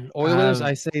 Oilers,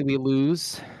 I say we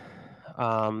lose.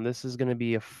 This is going to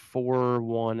be a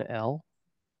 4-1 L.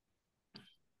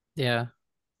 Yeah.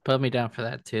 Put me down for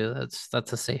that too.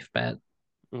 That's a safe bet.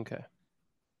 Okay.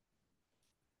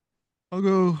 I'll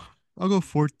go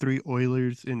 4-3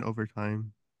 Oilers in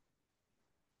overtime.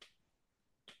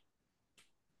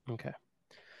 Okay.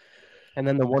 And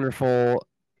then the wonderful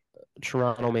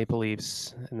Toronto Maple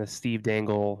Leafs and the Steve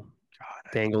Dangle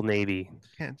Dangle Navy.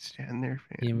 Can't stand their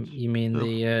You fans. you mean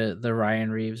the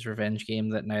Ryan Reeves revenge game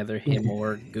that neither him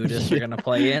or Gudis are gonna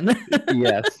play in?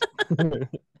 Yes.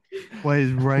 Why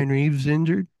is Ryan Reeves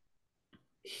injured?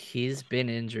 He's been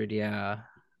injured, yeah.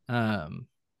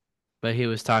 But he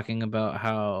was talking about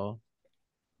how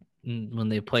when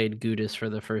they played Gudis for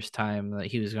the first time, that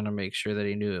he was gonna make sure that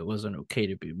he knew it wasn't okay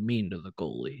to be mean to the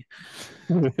goalie.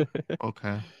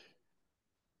 Okay.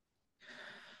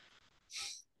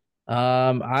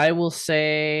 I will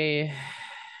say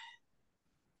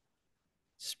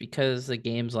just because the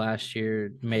games last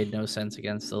year made no sense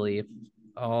against the Leaf,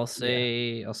 I'll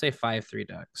say 5-3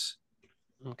 Ducks.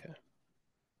 Okay.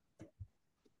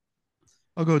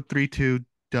 I'll go 3-2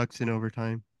 Ducks in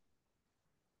overtime.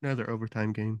 Another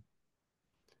overtime game.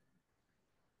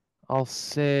 I'll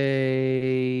say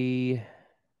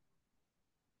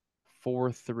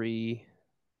 4-3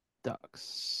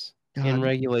 Ducks. God. In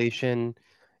regulation,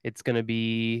 it's going to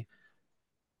be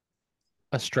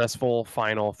a stressful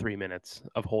final 3 minutes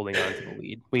of holding on to the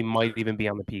lead. We might even be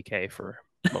on the PK for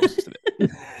most of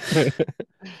it.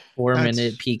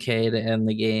 4-minute PK to end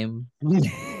the game.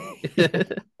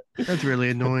 That's really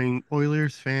annoying.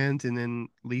 Oilers fans and then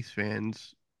Leafs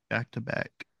fans back to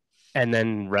back. And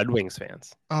then Red Wings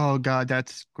fans. Oh, God,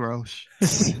 that's gross.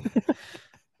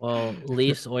 Well,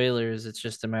 Leafs Oilers, it's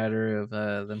just a matter of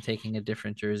them taking a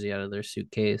different jersey out of their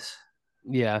suitcase.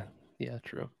 Yeah,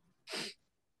 true.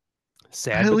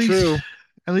 Sad but true.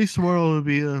 At least tomorrow will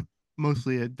be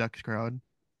mostly a Ducks crowd.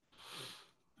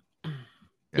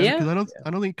 Yeah. Because I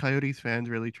don't think Coyotes fans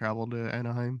really travel to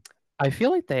Anaheim. I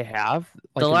feel like they have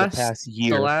in the past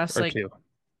year or two.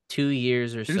 2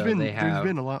 years or so. They have. There's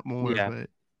been a lot more, but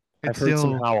I've heard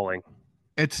some howling.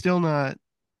 It's still not.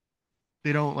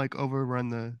 They don't like overrun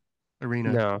the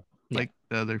arena like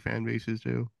the other fan bases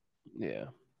do. Yeah.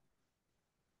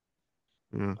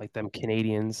 Like them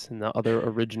Canadians and the other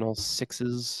original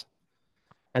Sixes.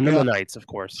 And then the Knights, of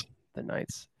course. The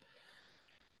Knights.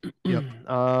 Yep.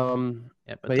 But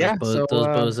those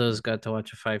bozos got to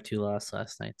watch a 5-2 loss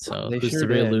last night. So who's the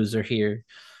real loser here?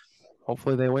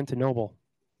 Hopefully they went to Noble.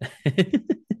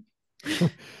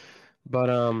 But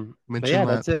yeah,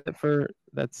 that's it for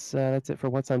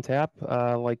what's on tap.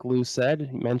 Like Lou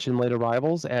said, mention Late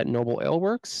Arrivals at Noble Ale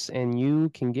Works, and you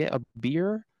can get a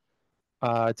beer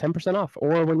 10% off.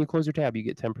 Or when you close your tab, you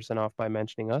get 10% off by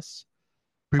mentioning us.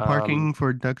 Free parking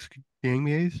for Ducks game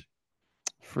days.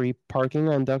 Free parking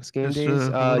on Ducks game days.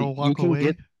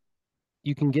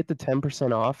 You can get the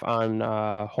 10% off on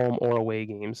home or away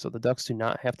games. So the Ducks do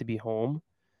not have to be home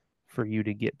for you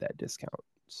to get that discount.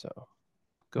 So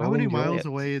go. How many miles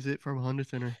away is it from Honda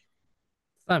Center?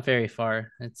 It's not very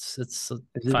far. It's a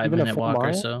 5-minute walk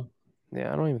or so.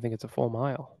 Yeah, I don't even think it's a full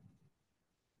mile.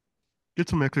 Get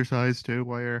some exercise too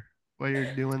while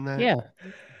you're doing that. Yeah,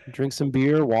 drink some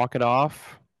beer, walk it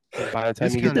off. By the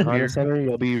time you get to Honda Center,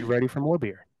 you'll be ready for more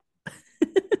beer.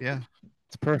 Yeah,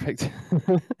 it's perfect.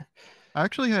 I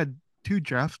actually had 2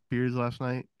 draft beers last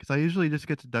night because I usually just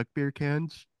get the Duck beer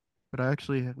cans, but I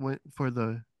actually went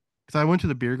because I went to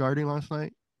the beer garden last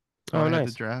night. So I had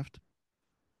the draft.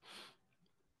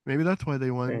 Maybe that's why they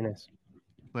won. Very nice.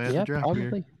 The draft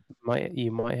probably. Beer.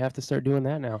 You might have to start doing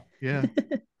that now. Yeah.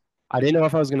 I didn't know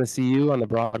if I was going to see you on the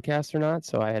broadcast or not,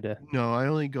 so I had to. No, I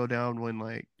only go down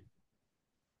when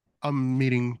I'm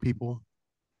meeting people.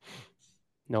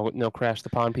 No Crash the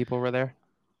Pond people were there?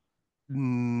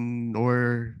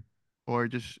 Or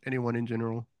just anyone in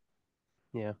general.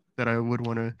 Yeah. That I would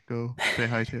want to go say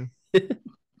hi to.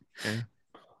 Yeah.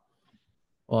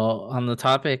 Well, on the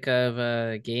topic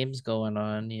of games going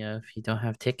on, if you don't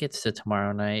have tickets to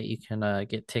tomorrow night, you can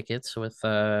get tickets with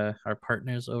our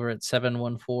partners over at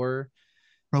 714.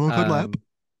 Promo code LAP.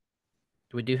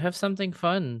 We do have something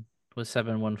fun with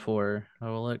 714. I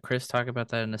will let Chris talk about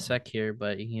that in a sec here,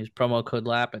 but you can use promo code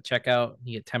LAP at checkout.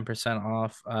 You get 10%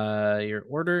 off your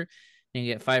order, and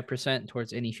you get 5%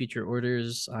 towards any future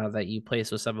orders that you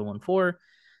place with 714.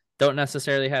 Don't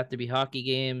necessarily have to be hockey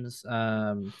games.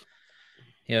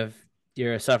 If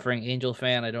you're a suffering Angel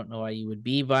fan, I don't know why you would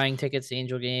be buying tickets to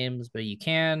Angel games, but you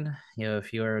can.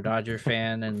 If you're a Dodger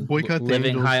fan and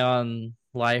living high on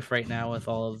life right now with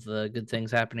all of the good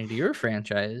things happening to your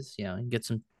franchise, you can get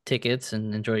some tickets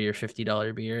and enjoy your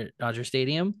 $50 beer at Dodger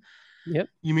Stadium. Yep.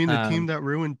 You mean the team that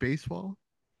ruined baseball?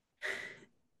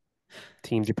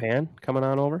 Team Japan coming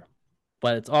on over.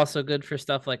 But it's also good for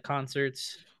stuff like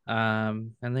concerts,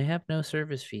 and they have no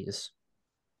service fees.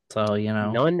 So,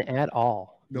 none at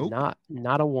all. Nope.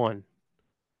 Not a one.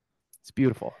 It's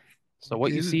beautiful. So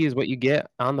what you see is what you get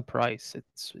on the price.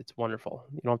 It's wonderful.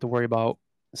 You don't have to worry about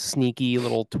sneaky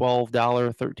little $12,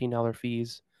 $13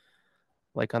 fees.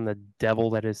 like on the devil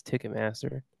that is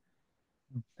Ticketmaster.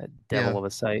 That devil of a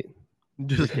site.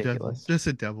 Just Ridiculous.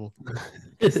 a devil.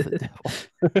 Just the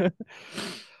devil.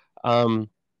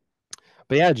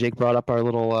 But yeah, Jake brought up our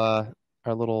little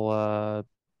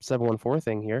 714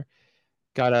 thing here.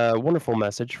 Got a wonderful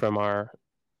message from our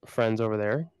friends over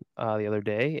there the other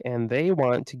day, and they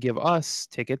want to give us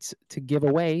tickets to give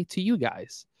away to you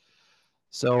guys.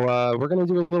 So we're gonna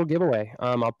do a little giveaway.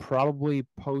 I'll probably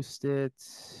post it.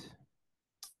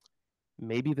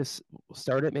 Maybe this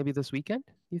weekend.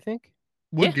 You think?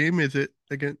 What game is it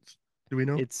against? Do we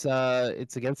know? It's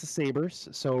against the Sabres,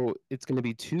 so it's going to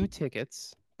be 2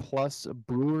 tickets plus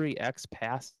Brewery X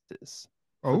passes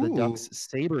for the Ducks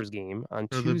Sabres game on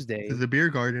Tuesday. The beer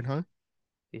garden, huh?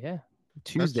 Yeah,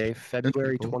 Tuesday,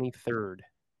 February cool. 23rd.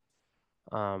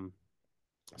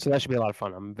 So that should be a lot of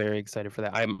fun. I'm very excited for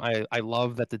that. I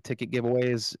love that the ticket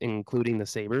giveaway is including the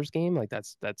Sabres game. Like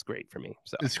that's great for me.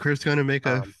 So is Chris gonna make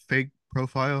a fake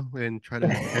profile and try to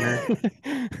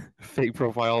enter? Fake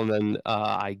profile, and then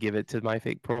I give it to my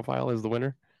fake profile as the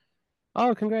winner.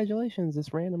 Oh, congratulations,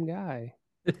 this random guy.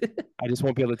 I just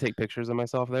won't be able to take pictures of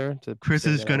myself there. Chris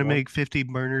is gonna make 50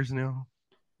 burners now.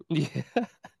 Yeah.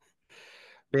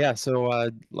 But yeah, so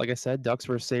like I said, Ducks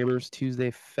vs. Sabres,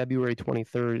 Tuesday, February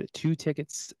 23rd. 2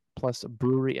 tickets plus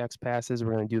Brewery X passes.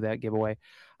 We're going to do that giveaway.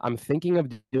 I'm thinking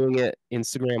of doing it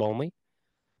Instagram only,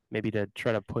 maybe to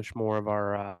try to push more of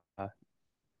our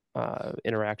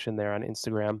interaction there on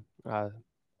Instagram.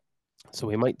 So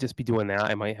we might just be doing that.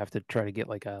 I might have to try to get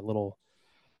like a little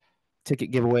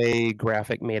ticket giveaway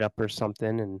graphic made up or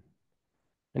something. And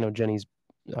I know Jenny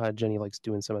likes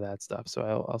doing some of that stuff,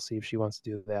 so I'll see if she wants to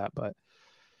do that. But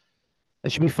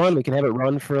it should be fun. We can have it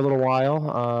run for a little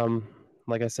while.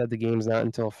 Like I said, the game's not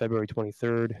until February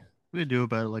 23rd. We could do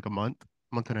about like a month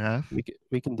and a half.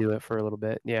 We can do it for a little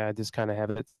bit. Yeah, just kind of have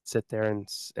it sit there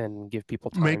and give people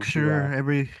time. Make sure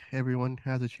everyone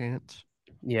has a chance.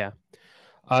 Yeah.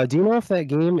 Do you know if that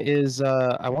game is?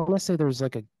 I want to say there's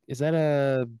like is that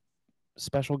a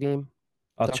special game?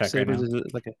 I'll check Sabres, right now. Is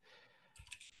it like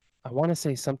I want to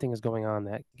say something is going on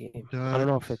that game. I don't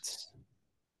know if it's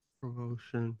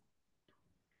promotion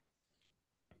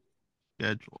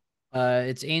schedule.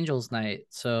 It's Angels Night,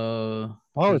 so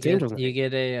it's Angels Night. You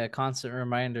get a constant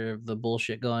reminder of the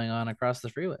bullshit going on across the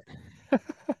freeway.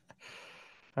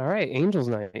 All right, Angels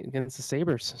Night against the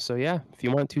Sabres. So yeah, if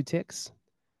you want 2 ticks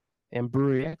and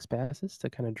Brewery X passes to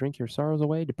kind of drink your sorrows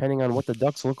away, depending on what the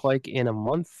Ducks look like in a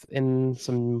month, in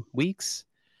some weeks,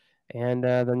 and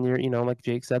then you're, like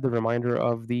Jake said, the reminder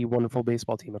of the wonderful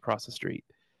baseball team across the street.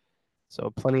 So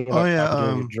plenty of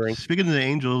opportunity to drink. Speaking of the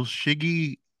Angels,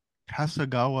 Shiggy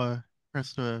Hasagawa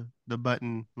pressed the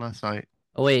button last night.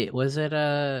 Oh wait, was it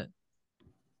I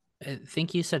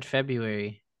think you said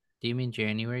February. Do you mean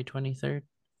January 23rd?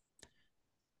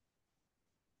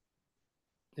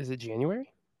 Is it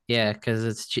January? Yeah, because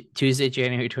it's Tuesday,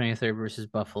 January 23rd versus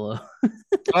Buffalo.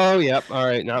 Oh, yep. All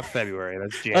right, not February.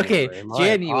 That's January. Okay,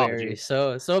 January.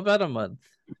 So about a month.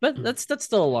 But that's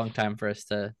still a long time for us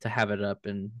to have it up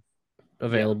and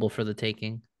available for the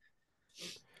taking.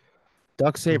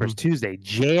 Ducks Sabres, Tuesday,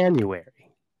 January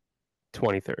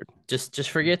 23rd. Just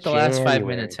forget the last 5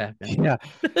 minutes happened. Yeah,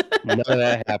 none of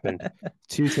that happened.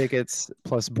 2 tickets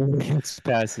plus bonus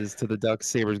passes to the Ducks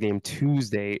Sabres game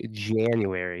Tuesday,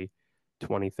 January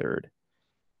 23rd.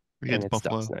 Against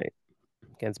Buffalo. Ducks night.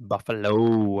 Against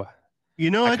Buffalo.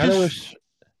 I kind of wish.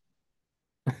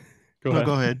 Go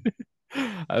ahead.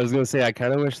 I was going to say, I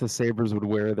kind of wish the Sabres would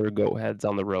wear their goat heads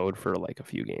on the road for like a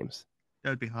few games.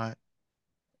 That'd be hot.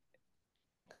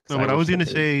 So what I was going to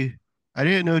say, I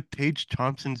didn't know Tage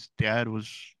Thompson's dad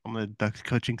was on the Ducks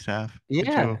coaching staff.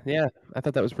 Yeah. I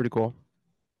thought that was pretty cool.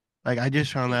 Like, I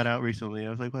just found that out recently. I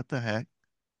was like, what the heck?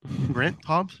 Brent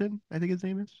Thompson, I think his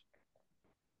name is.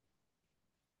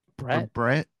 Brett?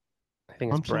 I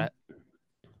think it's Brett.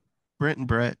 Brent and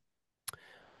Brett.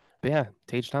 But yeah,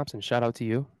 Tage Thompson, shout out to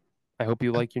you. I hope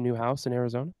you like your new house in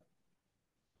Arizona.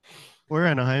 Or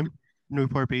Anaheim,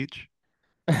 Newport Beach.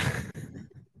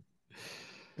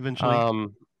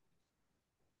 Eventually.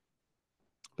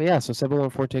 But yeah, so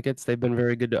 714 tickets, they've been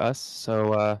very good to us.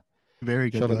 So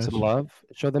very good. Show them some love.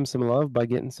 Show them some love by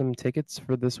getting some tickets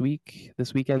for this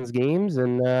weekend's games,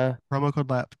 and promo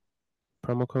code LAP.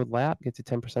 Promo code LAP gets you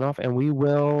 10% off, and we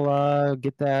will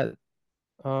get that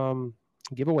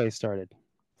giveaway started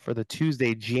for the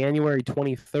Tuesday, January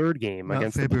 23rd game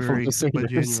against February, the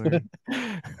Sabres. January.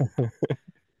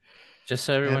 Just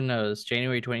so everyone knows,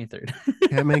 January 23rd.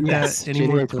 Can't make that any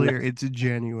more clear. It's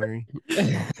January.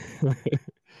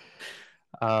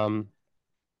 But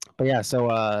yeah,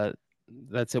 so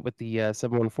that's it with the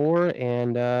 714,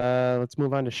 and let's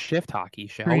move on to shift hockey,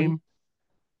 shall Cream.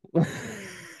 we?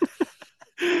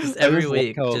 Just I every just like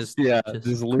week, how- just Lou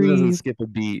doesn't cream. skip a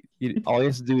beat. All he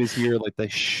has to do is hear like the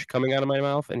shh coming out of my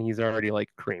mouth, and he's already like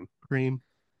cream. Cream.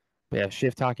 But yeah,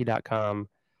 shifthockey.com,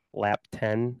 lap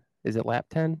 10. Is it lap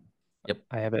 10? Yep.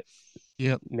 I have it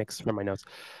Yep. mixed from my notes.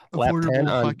 Lap 10 Affordable on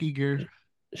hockey gear.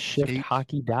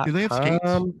 shifthockey.com. Do they have skates?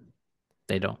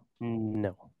 they don't.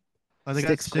 No. Oh, they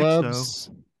Sticks, got sticks gloves,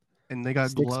 though, and they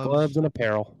got sticks, gloves. gloves, and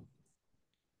apparel.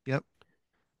 Yep.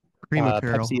 Cream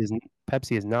apparel.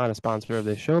 Pepsi is not a sponsor of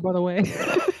this show, by the way.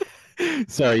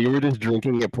 Sorry, you were just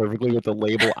drinking it perfectly with the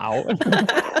label out. What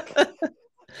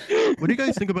do you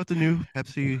guys think about the new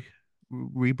Pepsi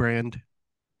rebrand?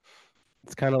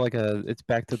 It's kind of like it's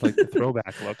back to like the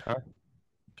throwback look, huh?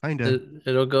 Kinda.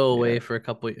 It'll go away for a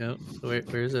couple.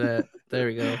 Where is it at? There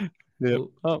we go. Yep.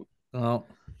 Oh, well,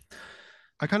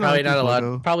 I kind of like this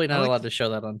logo. Probably not I like, allowed to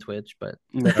show that on Twitch, but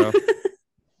No.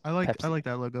 I like Pepsi.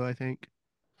 that logo. I think.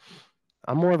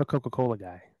 I'm more of a Coca-Cola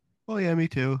guy. Oh yeah, me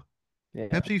too. Yeah.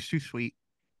 Pepsi's too sweet.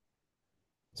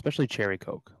 Especially cherry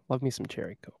Coke. Love me some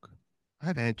cherry Coke.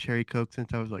 I've had cherry Coke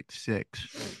since I was like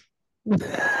 6.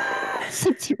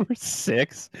 Since you were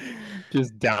 6,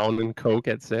 just down in Coke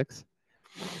at 6.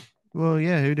 Well,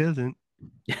 yeah, who doesn't?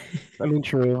 I mean,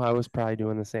 true. I was probably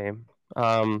doing the same.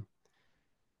 But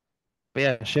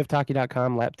yeah,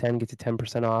 shifthockey.com, lap 10 gets you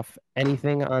 10% off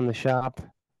anything on the shop.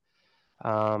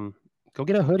 Go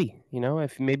get a hoodie. You know,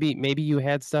 if maybe you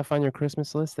had stuff on your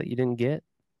Christmas list that you didn't get.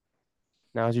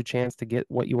 Now's your chance to get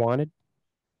what you wanted.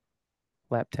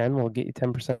 Lap 10 will get you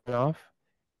 10% off.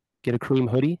 Get a cream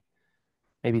hoodie.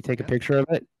 Maybe take a picture of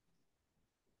it.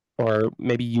 Or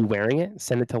maybe you wearing it.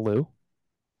 Send it to Lou.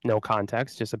 No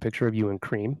context, just a picture of you in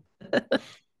cream.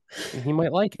 And he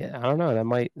might like it. I don't know. That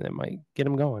might get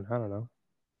him going. I don't know.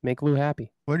 Make Lou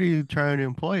happy. What are you trying to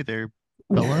employ there,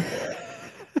 fella?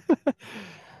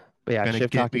 But yeah,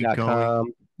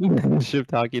 shifthockey.com.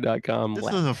 Shifthockey.com.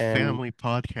 This is a family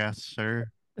podcast,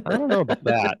 sir. I don't know about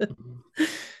that.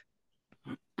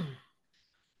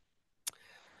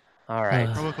 All right.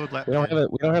 Promo code we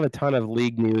don't have a ton of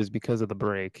league news because of the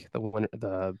break, the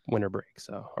winter break,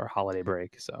 or holiday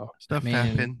break. So stuff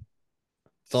happened.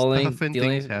 The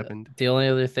only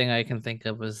other thing I can think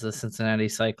of is the Cincinnati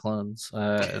Cyclones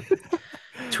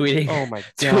tweeting. Oh my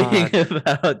god! Tweeting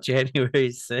about January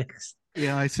 6th.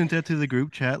 Yeah, I sent that to the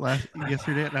group chat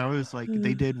yesterday, and I was like,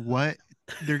 "They did what?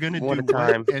 They're gonna do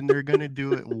what? And they're gonna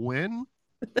do it when?"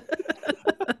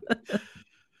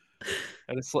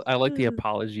 I like the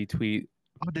apology tweet.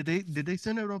 Oh, did they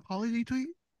send out an apology tweet?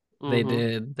 They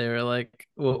did. They were like,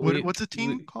 "What's the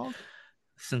team called?"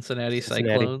 Cincinnati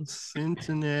Cyclones.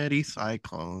 Cincinnati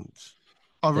Cyclones.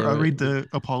 I'll read the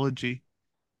apology.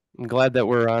 I'm glad that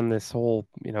we're on this whole,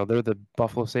 they're the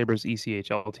Buffalo Sabres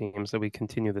ECHL team, so we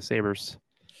continue the Sabres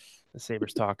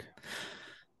talk.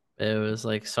 It was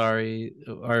like, sorry.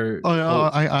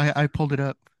 I pulled it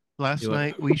up. Last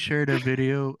night, we shared a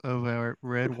video of our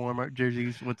red Walmart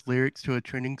jerseys with lyrics to a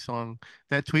trending song.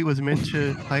 That tweet was meant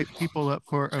to hype people up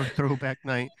for a throwback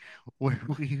night where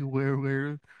we will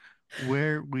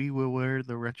wear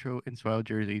the retro inspired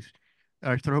jerseys.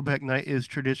 Our throwback night is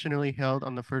traditionally held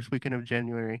on the first weekend of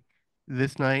January.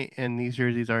 This night and these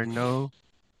jerseys are in no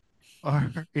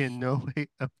way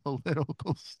a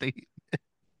political statement.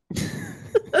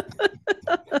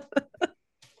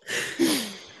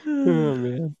 Oh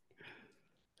man,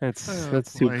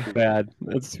 that's too bad.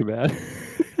 That's too bad.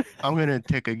 I'm gonna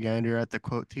take a gander at the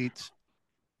quote teats.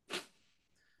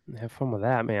 Have fun with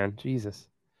that, man. Jesus.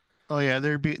 Oh yeah,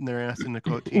 they're beating their ass in the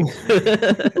quote teats.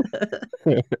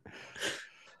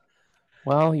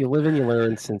 Well, you live and you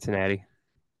learn, Cincinnati.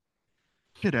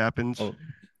 It happens. Oh,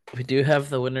 we do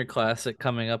have the Winter Classic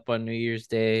coming up on New Year's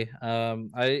Day.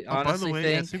 I honestly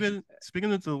think. Yeah,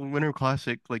 speaking of the Winter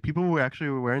Classic, like people were actually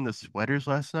wearing the sweaters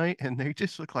last night, and they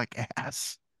just look like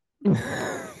ass. They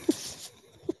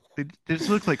just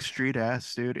look like street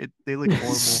ass, dude. They look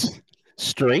horrible.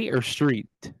 Straight or street?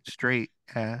 Straight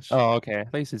ass. Oh, okay. I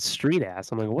thought you said street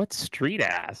ass. I'm like, what's street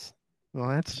ass? Well,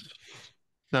 that's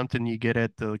something you get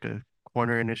at a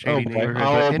corner in a shady neighborhood.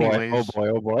 Oh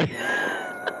boy.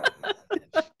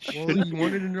 Well, you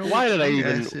wanted to know why did I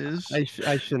even? I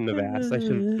shouldn't have asked. I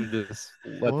should have just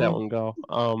let that one go.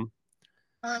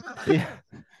 Yeah,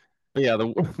 but yeah, the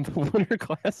Winter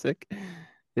Classic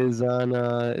is on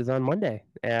Monday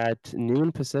at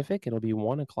noon Pacific. It'll be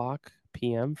 1:00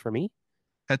 p.m. for me.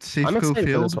 At Safeco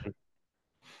Field.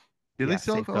 Did they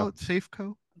still call it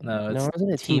Safeco? No,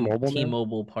 isn't it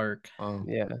T-Mobile Park? Oh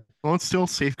yeah. Well, it's still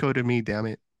Safeco to me. Damn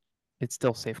it. It's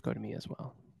still Safeco to me as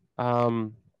well.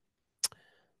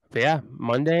 But yeah,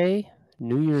 Monday,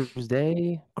 New Year's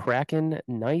Day, Kraken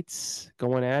Knights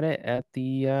going at it at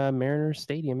the Mariners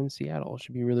Stadium in Seattle.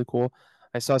 Should be really cool.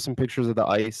 I saw some pictures of the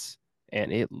ice,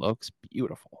 and it looks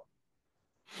beautiful.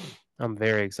 I'm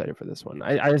very excited for this one.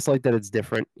 I just like that it's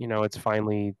different. It's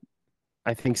finally.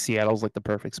 I think Seattle's like the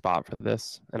perfect spot for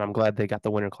this, and I'm glad they got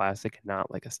the Winter Classic and not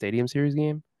like a Stadium Series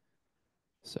game.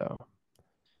 So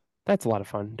that's a lot of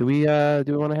fun. Do we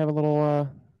want to have a little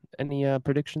any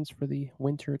predictions for the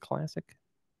Winter Classic?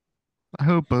 I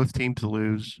hope both teams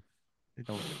lose.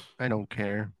 I don't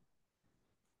care.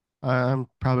 I'm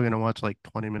probably gonna watch like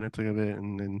 20 minutes of it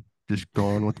and then just go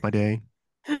on with my day.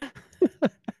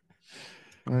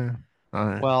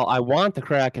 Well, I want the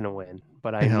Kraken to win,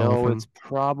 but I hell of know them. it's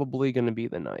probably going to be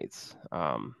the Knights.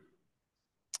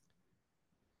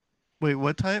 Wait,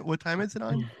 what time is it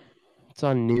on? It's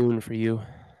on noon for you.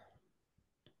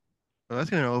 Well, that's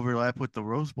gonna overlap with the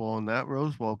Rose Bowl, and that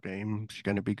Rose Bowl game is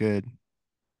gonna be good.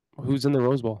 Who's in the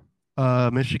Rose Bowl?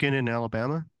 Michigan and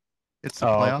Alabama. It's the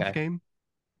playoff game.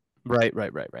 Right.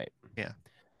 Yeah.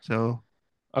 So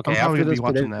okay, I'm after this be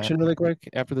watching that.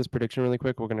 After this prediction really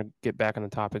quick, we're gonna get back on the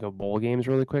topic of bowl games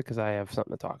really quick because I have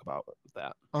something to talk about with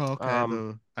that. Oh, okay.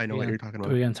 I know what you're talking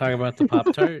about. Are we gonna talk about the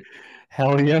Pop-Tart?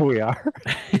 Hell yeah, we are.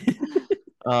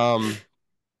 All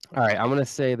right, I'm gonna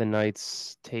say the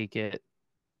Knights take it.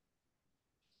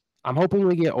 I'm hoping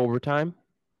we get overtime.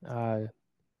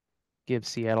 Give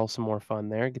Seattle some more fun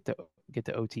there. Get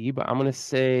the OT, but I'm gonna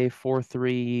say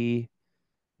 4-3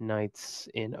 Knights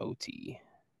in OT.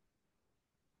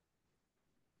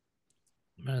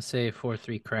 I'm gonna say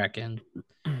 4-3 Kraken.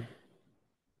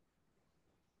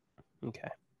 Okay.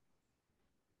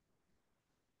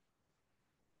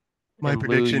 My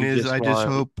prediction is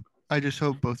I just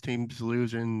hope both teams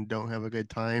lose and don't have a good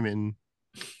time and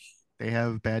they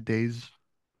have bad days.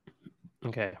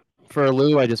 Okay. For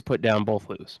Lou, I just put down both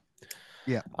lose.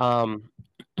 Yeah.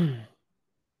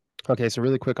 Okay, so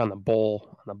really quick on the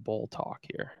bowl talk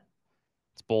here.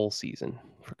 It's bowl season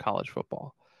for college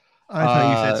football. I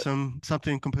thought you said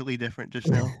something completely different just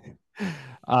now.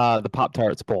 The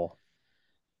Pop-Tarts Bowl.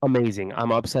 Amazing.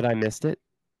 I'm upset I missed it.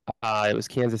 It was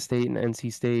Kansas State and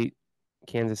NC State.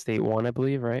 Kansas State won, I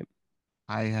believe, right?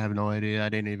 I have no idea. I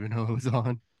didn't even know it was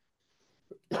on.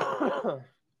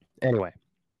 Anyway,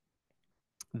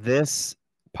 this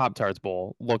Pop-Tarts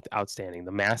Bowl looked outstanding.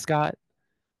 The mascot,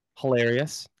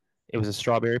 hilarious. It was a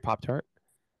strawberry Pop-Tart.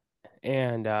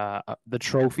 And the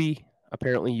trophy,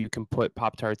 apparently you can put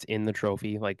Pop-Tarts in the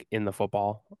trophy, like in the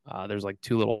football. There's like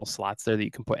 2 little slots there that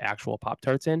you can put actual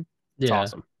Pop-Tarts in. It's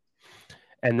awesome.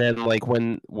 And then like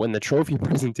when the trophy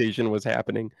presentation was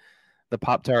happening, the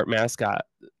Pop-Tart mascot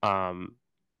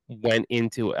went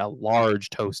into a large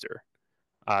toaster.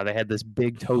 They had this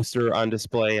big toaster on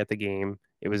display at the game.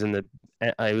 It was in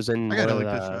I gotta look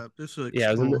this up. This looks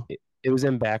cool. It was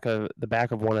in the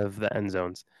back of one of the end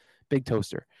zones. Big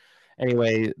toaster.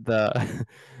 Anyway,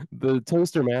 the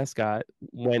toaster mascot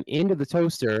went into the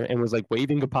toaster and was like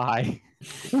waving goodbye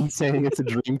and saying it's a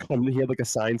dream come. He had like a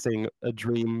sign saying a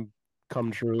dream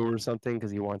come true or something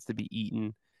because he wants to be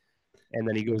eaten. And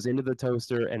then he goes into the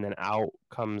toaster and then out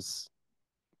comes,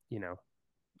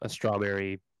 a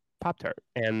strawberry Pop-Tart.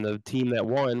 And the team that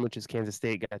won, which is Kansas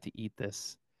State, got to eat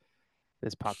this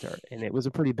Pop-Tart, and it was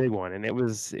a pretty big one, and it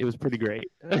was pretty great.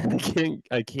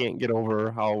 I can't get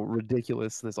over how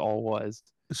ridiculous this all was.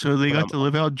 So they got to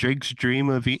live out Drake's dream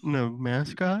of eating a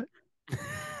mascot.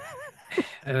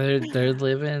 They're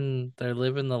living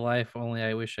the life only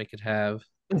I wish I could have.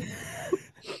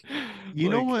 You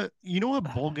know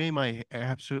what bowl game I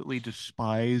absolutely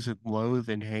despise and loathe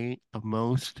and hate the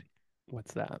most?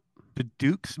 What's that? The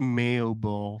Duke's Mayo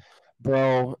Bowl.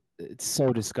 Bro, it's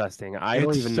so disgusting. I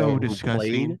don't even know who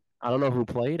played. I don't know who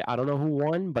played. I don't know who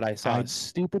won, but I saw a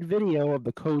stupid video of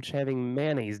the coach having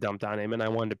mayonnaise dumped on him, and I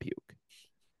wanted to puke.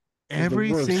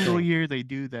 Every single year they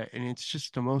do that, and it's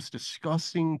just the most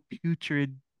disgusting,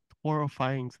 putrid,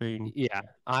 horrifying thing. Yeah,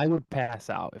 I would pass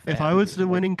out. If I was the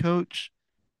winning coach,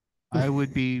 I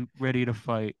would be ready to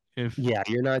fight.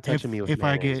 You're not touching me with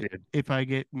mayonnaise, if I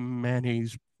get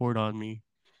mayonnaise poured on me.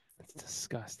 It's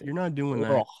disgusting. You're not doing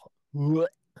that.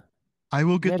 I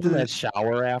will get that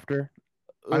shower after.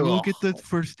 I will get the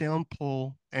first down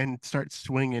pull and start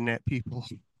swinging at people.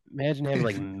 Imagine having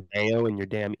like mayo in your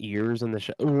damn ears in the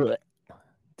shower.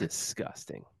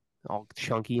 Disgusting. All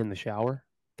chunky in the shower.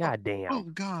 God damn. Oh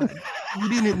God. You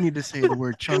didn't need to say the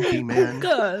word chunky, man.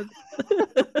 God.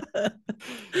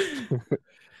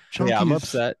 Yeah, I'm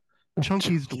upset.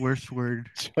 Chunky's the worst word.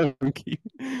 Chunky.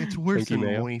 It's worse than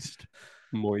moist.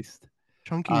 Moist.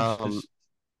 Chunky is just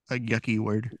a yucky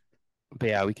word. But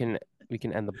yeah, we can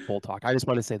end the bowl talk. I just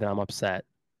want to say that I'm upset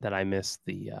that I missed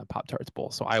the Pop-Tarts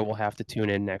Bowl. So I will have to tune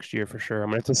in next year for sure. I'm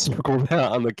going to have to circle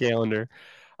that on the calendar.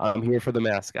 I'm here for the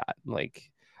mascot. Like,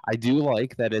 I do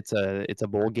like that it's a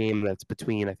bowl game that's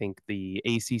between, I think, the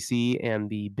ACC and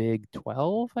the Big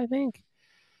 12, I think.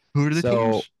 Who are the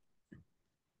So,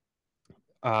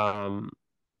 teams?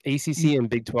 ACC and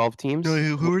Big 12 teams. No,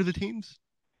 who are the teams?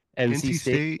 NC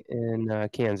State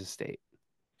and Kansas State.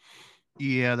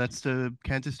 Yeah, that's the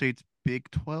Kansas State's Big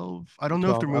 12. I don't Big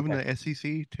know if they're 12, moving okay. to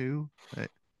SEC too, but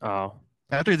Oh,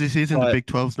 after the season, the But- Big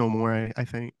 12's no more, I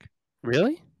think.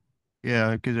 really?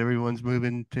 Yeah, because everyone's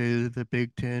moving to the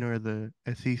Big 10 or the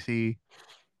SEC.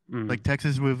 Mm. Like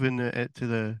Texas moving to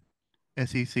the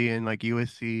SEC, and like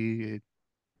USC,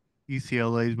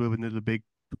 UCLA is moving to the Big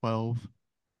 12.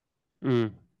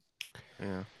 Mm.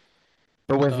 Yeah.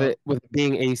 But with So- it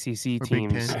being ACC Or Big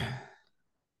teams, 10.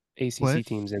 ACC What?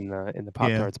 teams in the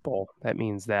Pop-Tarts Bowl, that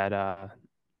means that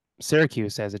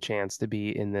Syracuse has a chance to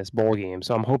be in this bowl game.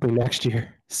 So I'm hoping next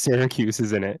year Syracuse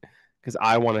is in it because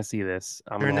I want to see this.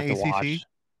 I'm They're gonna in have the to ACC? watch.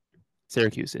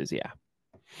 Syracuse is, yeah.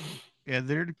 Yeah,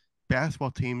 they're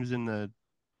basketball teams in the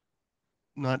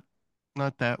not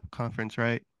that conference,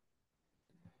 right?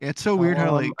 It's so weird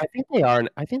how like I think they are.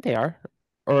 I think they are.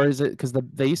 Or is it because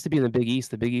they used to be in the Big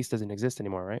East? The Big East doesn't exist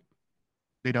anymore, right?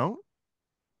 they don't?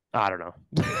 I don't know.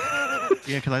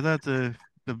 Yeah, because I thought the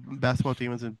basketball team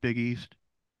was in Big East.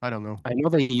 I don't know. I know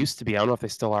they used to be. I don't know if they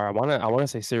still are. I wanna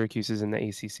say Syracuse is in the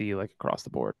ACC, like across the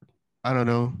board. I don't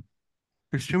know.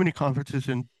 There's too many conferences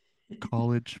in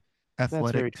college That's very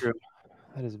athletics. true.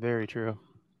 That is very true.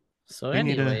 So They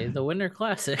need a- anyway, the Winter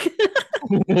Classic.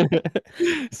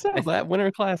 So that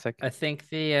Winter Classic. I think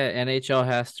the NHL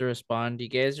has to respond. Do you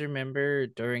guys remember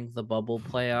during the bubble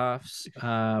playoffs,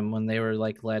 when they were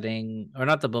like letting, or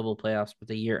not the bubble playoffs, but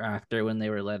the year after when they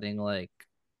were letting like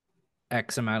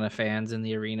X amount of fans in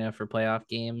the arena for playoff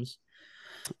games?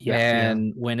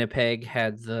 And Winnipeg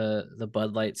had the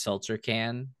Bud Light seltzer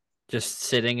can just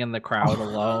sitting in the crowd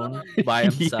alone by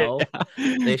himself.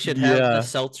 They should have the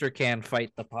seltzer can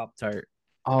fight the Pop-Tart.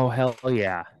 Oh, hell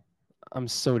yeah. I'm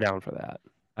so down for that.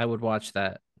 I would watch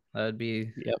that. That would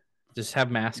be just have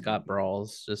mascot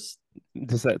brawls. Just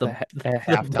at the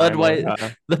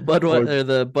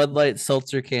Bud Light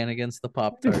seltzer can against the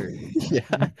Pop-Tart.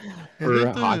 For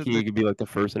hockey, it could be like the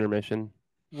first intermission.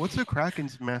 What's the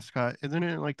Kraken's mascot? Isn't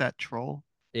it like that troll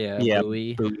Yeah,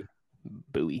 Buoy.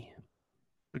 Buoy.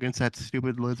 against that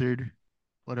stupid lizard,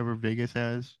 whatever Vegas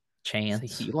has? Chance.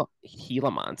 It's a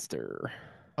Gila monster.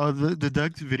 Oh, the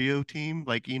Ducks video team,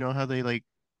 like you know how they like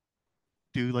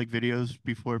do like videos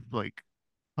before like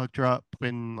puck drop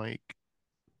when like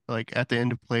at the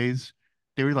end of plays,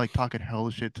 they were like talking hell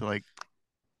shit to like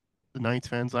the Knights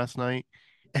fans last night,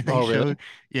 and they really?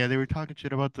 they were talking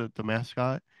shit about the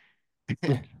mascot.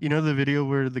 You know the video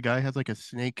where the guy has like a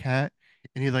snake hat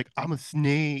and he's like, I'm a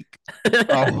snake.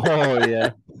 Oh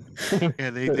yeah. Yeah,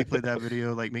 they played that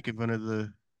video like making fun of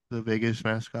the Vegas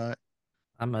mascot.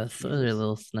 I'm a silly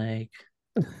little snake.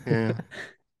 Yeah.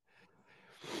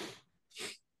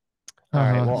 All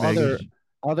right. Well, Vegas.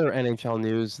 other NHL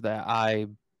news that I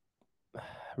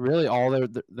really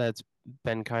that's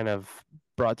been kind of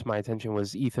brought to my attention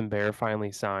was Ethan Bear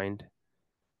finally signed.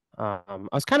 I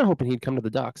was kind of hoping he'd come to the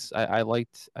Ducks. I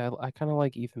kind of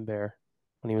like Ethan Bear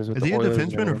when he was with Is the he a Oilers.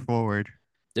 defenseman or forward?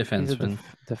 Defenseman.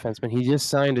 Defenseman. He just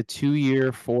signed a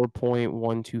 2-year,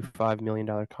 $4.125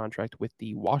 million contract with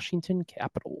the Washington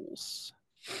Capitals.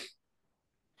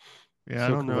 Yeah, So I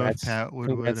don't know if congrats- Pat would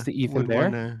congrats to Ethan would Bear.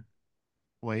 want to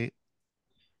wait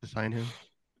to sign him.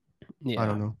 Yeah, I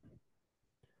don't know.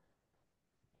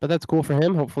 but that's cool for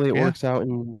him. Hopefully, it Yeah. works out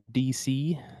in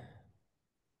DC.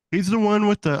 He's the one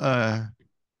with the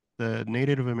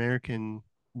Native American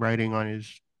writing on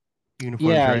his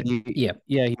uniforms, Yeah, right? he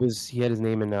had his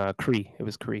name in Cree. It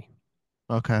was Cree.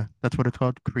 Okay, that's what it's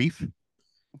called. Creef?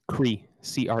 Cree.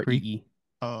 CREE.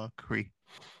 Cree.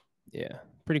 Yeah,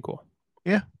 pretty cool.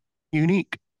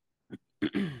 Unique.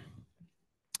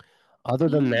 Other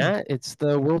than that, it's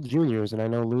the World Juniors, and I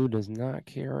know Lou does not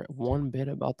care one bit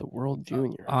about the World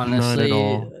Juniors. Honestly,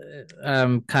 all.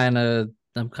 I'm kind of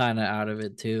out of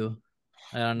it too.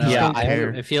 I don't know. Yeah,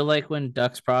 I feel like when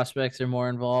Ducks prospects are more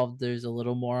involved, there's a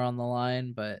little more on the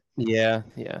line. But Yeah.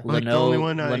 Like, the only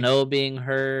one Leno being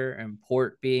her, and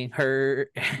Port being her,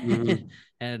 Mhm.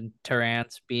 and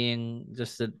Terrance being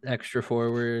just an extra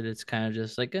forward, it's kind of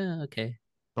just like, okay.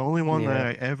 The only one that Yeah.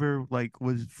 I ever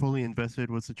was fully invested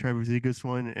was the Trevor Zegras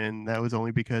one, and that was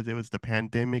only because it was the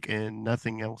pandemic and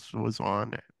nothing else was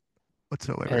on it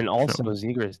whatsoever. And also, So,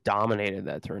 Zegras dominated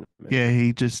that tournament. yeah,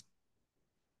 he just,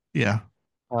 yeah.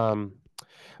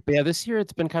 But yeah, this year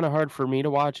it's been kind of hard for me to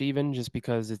watch, even just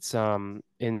because it's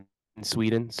in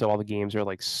Sweden, so all the games are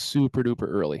like super duper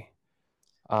early.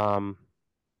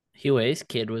 Huey's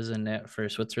kid was in net for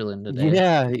Switzerland today.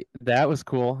 Yeah, that was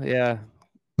cool. Yeah,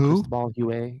 Who? Cristobal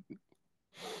Huey.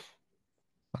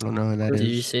 I don't know who that Did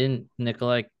you is. see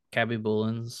Nikolai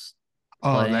Khabibulins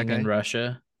Oh, that playing in guy.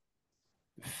 Russia?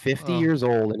 50 Oh. years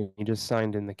old, and he just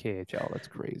signed in the KHL. That's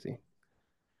crazy.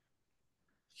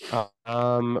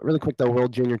 Really quick though,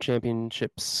 World Junior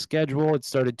Championship schedule. It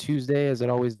started Tuesday, as it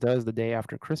always does, the day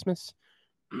after Christmas.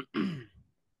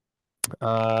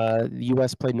 The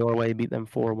U.S. played Norway, beat them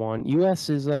 4-1. U.S.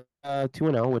 is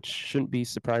 2-0, which shouldn't be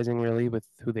surprising really with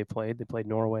who they played. They played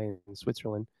Norway and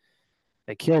Switzerland.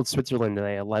 They killed Switzerland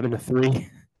today, 11-3.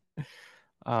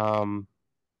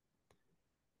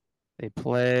 They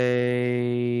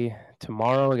play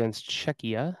tomorrow against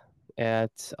Czechia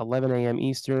at 11 a.m.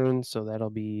 Eastern, so that'll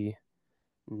be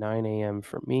 9 a.m.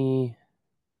 for me.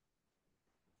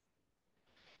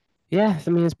 Yeah, I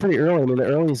mean, it's pretty early. I mean, the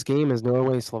earliest game is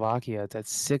Norway-Slovakia. It's at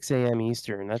 6 a.m.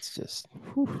 Eastern. That's just...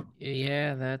 Whew.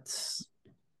 Yeah, that's...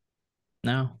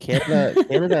 No.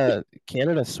 Canada,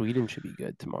 Sweden should be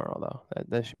good tomorrow, though.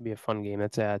 That should be a fun game.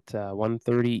 That's at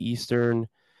 1:30 Eastern.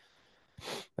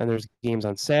 And there's games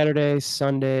on Saturday,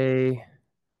 Sunday,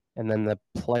 and then the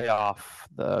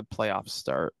playoffs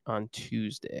start on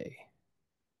Tuesday.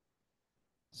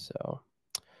 So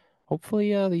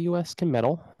hopefully the U.S. can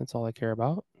medal. That's all I care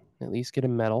about. At least get a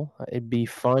medal. It'd be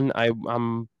fun.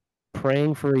 I'm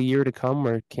praying for a year to come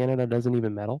where Canada doesn't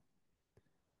even medal.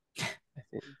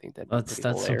 I think that'd be That's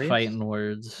hilarious. some fighting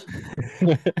words.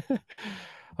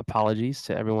 Apologies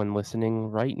to everyone listening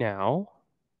right now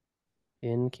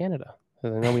in Canada. I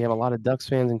know we have a lot of Ducks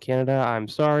fans in Canada. I'm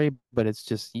sorry, but it's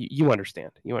just you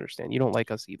understand. You understand. You don't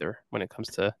like us either when it comes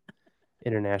to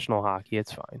international hockey.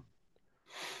 It's fine.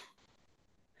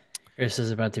 Chris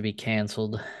is about to be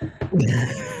canceled.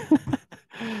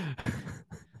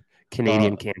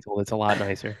 Canadian canceled. It's a lot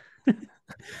nicer.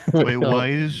 Wait, why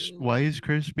is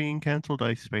Chris being canceled?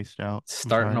 I spaced out.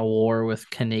 Starting a war with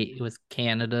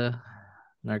Canada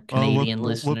and our Canadian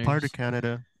listeners. What part of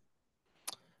Canada?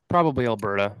 Probably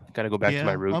Alberta. Got to go back to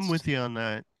my roots. I'm with you on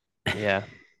that. Yeah.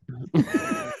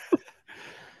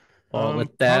 Well,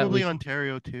 with that, probably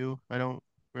Ontario too. I don't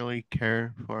really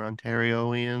care for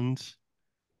Ontarians.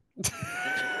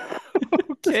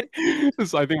 Okay.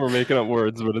 So I think we're making up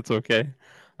words, but it's okay.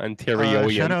 Ontario.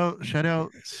 Shout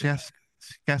out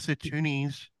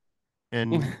Saskatoonians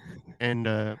and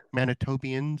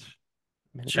Manitobians.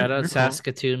 Shout out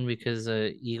Saskatoon because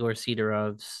Igor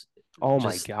Sidorov's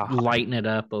lighting it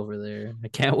up over there. I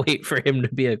can't wait for him to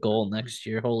be a goal next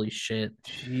year. Holy shit.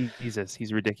 Jesus,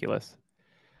 he's ridiculous.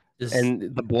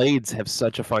 And the Blades have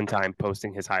such a fun time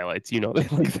posting his highlights. You know,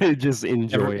 they just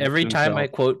enjoy it. Every time I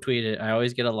quote tweet it, I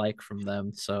always get a like from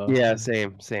them. So yeah,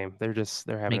 same. They're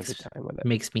having a good time with it.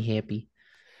 Makes me happy.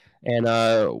 And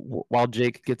while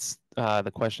Jake gets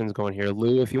the questions going here,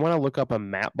 Lou, if you want to look up a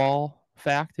mat ball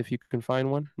fact, if you can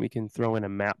find one, we can throw in a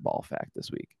mat ball fact this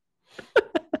week.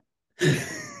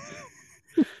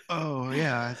 Oh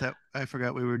yeah, I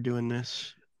forgot we were doing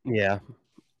this. Yeah.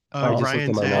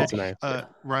 Ryan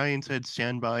said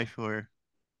stand by for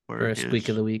a squeak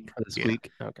of the week. For the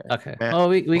squeak. Yeah. Okay. Well,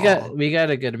 we got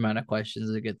a good amount of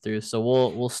questions to get through, so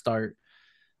we'll start.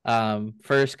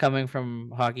 First coming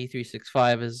from Hockey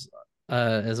 365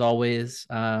 as always.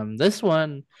 This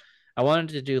one I wanted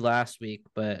to do last week,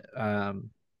 but I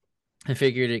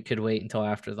figured it could wait until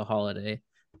after the holiday.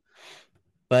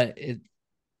 But it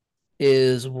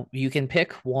is, you can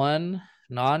pick one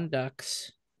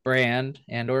non-Ducks brand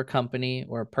and or company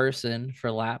or person for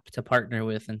LAP to partner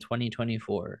with in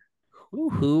 2024.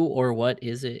 Who or what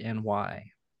is it and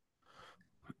why?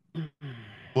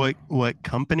 What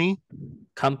company?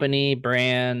 Company,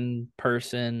 brand,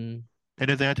 person. It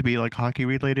doesn't have to be like hockey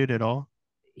related at all.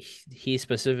 He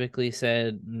specifically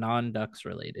said non-Ducks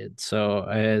related, so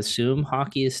I assume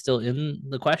hockey is still in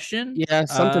the question. Yeah,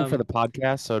 something for the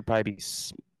podcast, so it'd probably be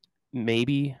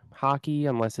maybe hockey,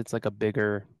 unless it's like a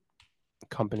bigger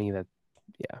company that,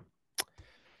 yeah.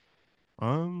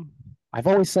 I've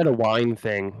always said a wine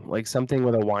thing, like something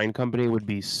with a wine company would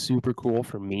be super cool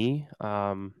for me.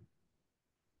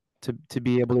 To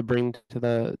be able to bring to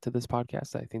this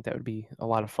podcast. I think that would be a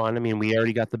lot of fun. I mean, we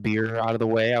already got the beer out of the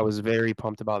way. I was very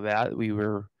pumped about that.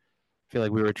 Feel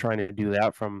like we were trying to do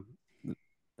that from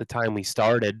the time we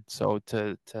started. So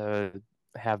to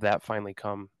have that finally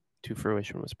come to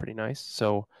fruition was pretty nice.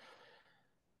 So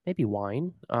maybe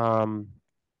wine, some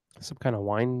kind of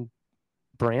wine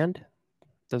brand.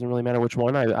 Doesn't really matter which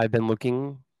one. I've been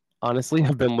looking, honestly,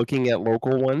 I've been looking at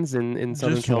local ones in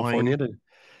Southern California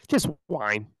just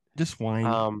wine. Just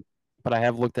wine. But I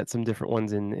have looked at some different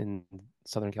ones in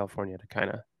Southern California to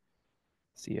kind of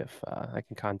see if I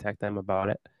can contact them about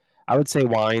it. I would say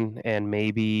wine and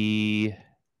maybe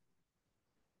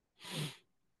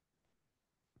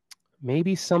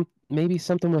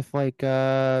something with like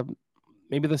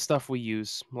maybe the stuff we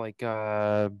use like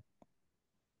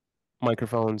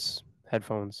microphones,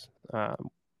 headphones,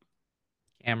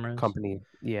 Cameras. company,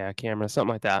 camera,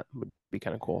 something like that would be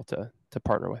kind of cool to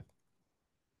partner with.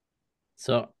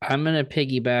 So I'm gonna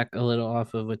piggyback a little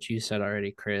off of what you said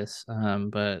already, Chris.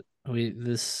 But I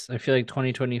feel like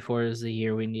 2024 is the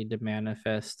year we need to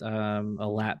manifest a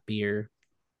lap beer.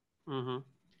 Mm-hmm.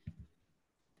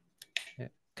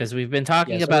 Because we've been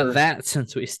talking about that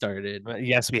since we started.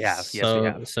 Yes, we have.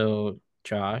 So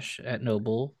Josh at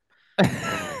Noble,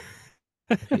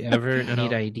 if you ever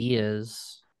need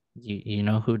ideas, you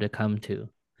know who to come to.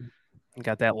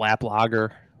 Got that lap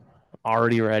lager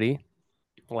already ready.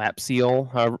 Lap seal,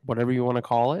 whatever you want to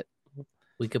call it.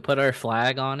 We could put our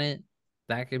flag on it.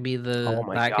 That could be the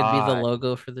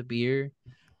logo for the beer.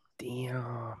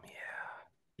 Damn,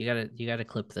 yeah. You gotta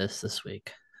clip this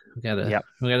week. We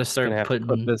gotta start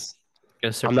putting this.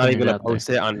 I'm not even gonna post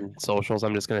it on socials.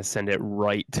 I'm just gonna send it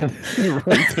right to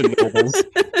Nobles.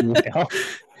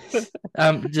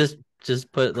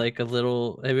 Just put like a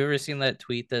little. Have you ever seen that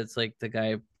tweet that's like the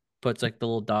guy puts like the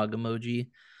little dog emoji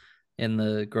in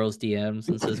the girl's DMs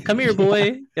and says, "Come here,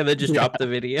 boy," and then just drop the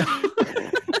video.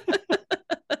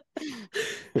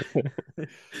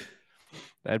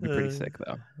 That'd be pretty sick,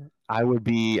 though. I would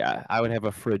have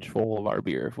a fridge full of our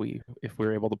beer if we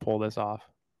were able to pull this off.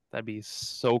 That'd be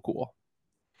so cool.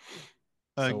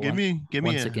 Give me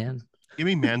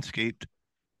Manscaped.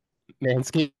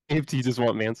 Manscaped? You just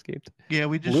want Manscaped? Yeah,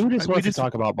 we just. Lou just wants to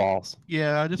talk about balls.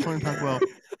 Yeah, I just want to talk about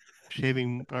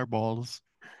shaving our balls.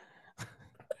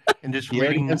 And just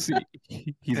reading.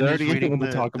 He's already able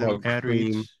to talk about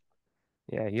cream.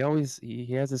 Yeah, he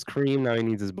has his cream. Now he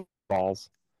needs his balls.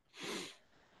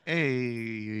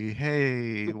 Hey,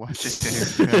 watch it there,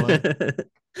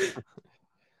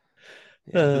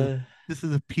 fella. This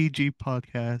is a PG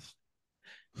podcast.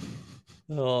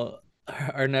 Well,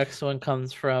 our next one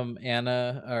comes from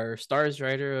Anna, our stars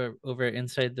writer over at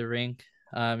Inside the Rink.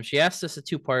 She asked us a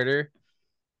two-parter,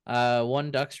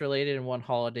 one Ducks related and one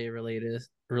holiday related.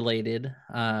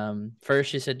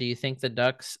 First, she said, do you think the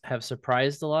Ducks have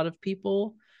surprised a lot of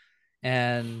people?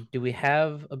 And do we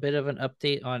have a bit of an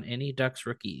update on any Ducks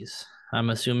rookies?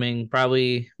 I'm assuming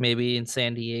maybe in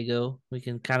San Diego, we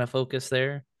can kind of focus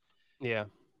there. Yeah.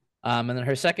 And then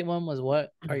her second one was,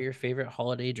 what are your favorite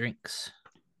holiday drinks?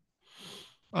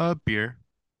 Beer.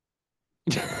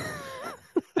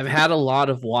 I've had a lot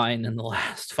of wine in the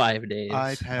last 5 days.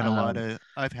 I've had a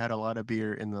lot of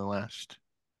beer in the last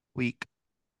week.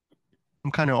 I'm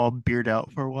kind of all beered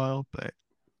out for a while, but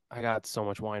I got so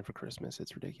much wine for Christmas.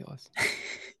 It's ridiculous.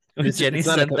 When Jenny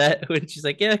sent that, when she's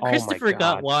like, yeah, Christopher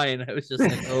got wine, I was just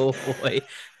like, oh boy.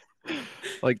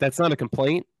 Like, that's not a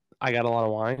complaint. I got a lot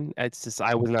of wine. It's just,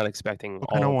 I was not expecting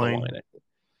what kind of wine?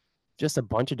 Just a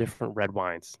bunch of different red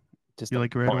wines. You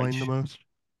like red wine the most?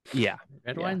 Yeah.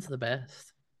 Red wine's the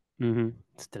best. Mm-hmm.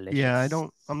 It's delicious. Yeah,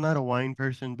 I'm not a wine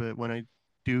person, but when I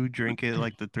do drink it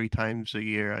like the 3 times a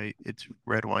year, it's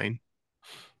red wine.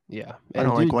 Yeah. I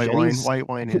don't like white wine. White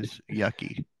wine is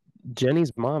yucky.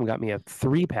 Jenny's mom got me a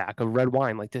 3-pack of red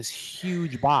wine, like this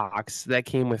huge box that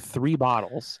came with 3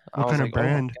 bottles. What kind of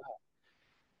brand?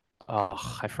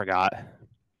 Oh, I forgot.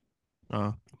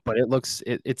 Oh. But it looks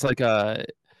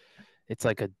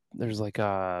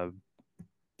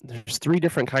there's 3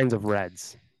 different kinds of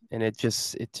reds, and it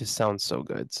just sounds so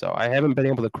good. So I haven't been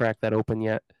able to crack that open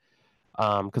yet.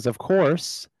 Because of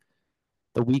course,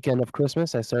 the weekend of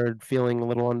Christmas, I started feeling a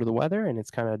little under the weather, and it's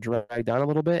kind of dragged down a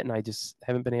little bit, and I just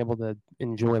haven't been able to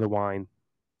enjoy the wine.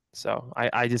 So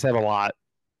I just have a lot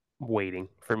waiting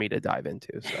for me to dive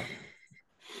into. So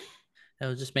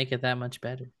it'll just make it that much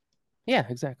better. Yeah,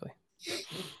 exactly.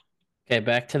 Okay,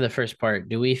 back to the first part.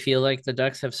 Do we feel like the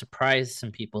Ducks have surprised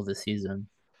some people this season?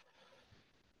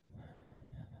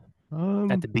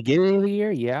 At the beginning of the year,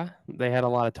 yeah, they had a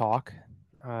lot of talk,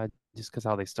 just because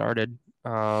how they started.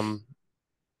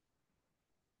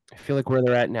 I feel like where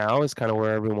they're at now is kind of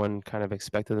where everyone kind of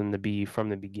expected them to be from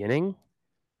the beginning.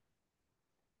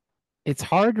 It's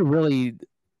hard to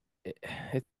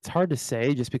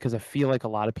say just because I feel like a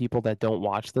lot of people that don't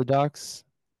watch the Ducks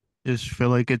just feel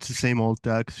like it's the same old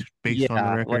Ducks based on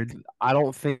the record. Like, I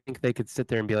don't think they could sit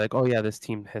there and be like, oh yeah, this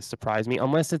team has surprised me,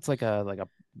 unless it's like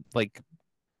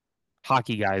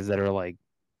hockey guys that are like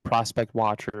prospect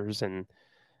watchers and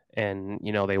and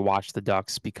they watch the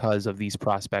Ducks because of these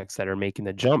prospects that are making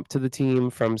the jump to the team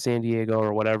from San Diego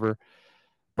or whatever.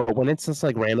 But when it's just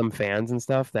like random fans and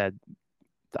stuff, that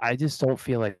I just don't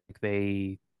feel like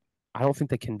I don't think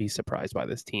they can be surprised by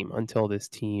this team until this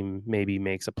team maybe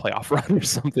makes a playoff run or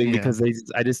something, because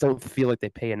I just don't feel like they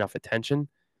pay enough attention.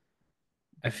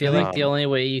 I feel like the only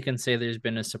way you can say there's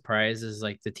been a surprise is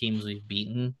like the teams we've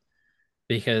beaten,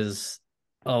 because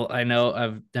I know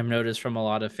I've noticed from a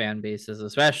lot of fan bases,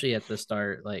 especially at the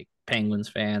start, like Penguins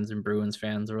fans and Bruins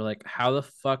fans were like, how the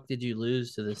fuck did you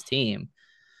lose to this team?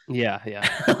 Yeah.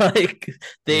 Like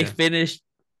they finished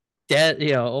dead,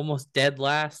 almost dead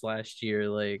last year.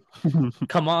 Like,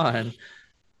 come on.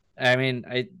 I mean,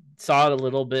 I saw it a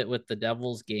little bit with the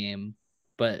Devils game,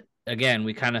 but again,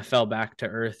 we kind of fell back to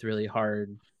earth really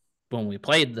hard when we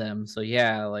played them. So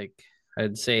yeah, like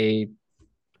I'd say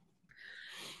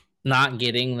not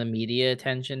getting the media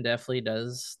attention definitely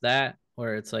does that,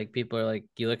 where it's like people are like,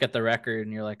 you look at the record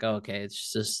and you're like, oh, okay,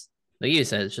 it's just like you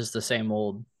said, it's just the same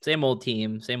old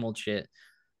team, same old shit.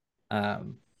 I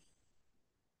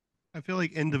feel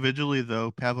like individually though,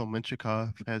 Pavel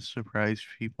Mintyukov has surprised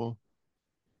people.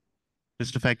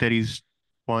 Just the fact that he's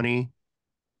 20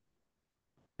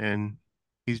 and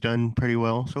he's done pretty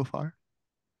well so far.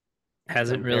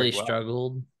 Hasn't really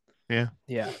struggled. Yeah.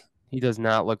 He does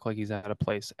not look like he's out of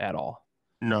place at all.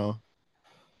 No.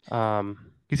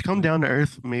 He's come down to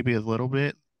earth maybe a little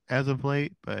bit as of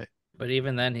late, but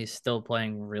even then he's still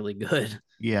playing really good.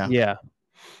 Yeah.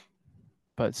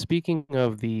 But speaking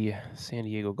of the San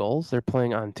Diego Gulls, they're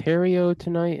playing Ontario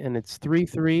tonight, and it's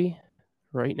 3-3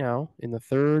 right now. In the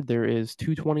third, there is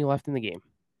 2:20 left in the game.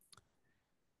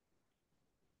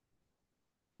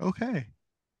 Okay.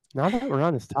 Now that we're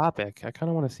on this topic, I kind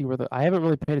of want to see I haven't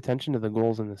really paid attention to the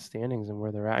goals in the standings and where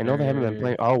they're at. I know they haven't been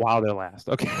playing. Oh, wow, they're last.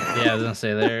 Okay. Yeah, I was gonna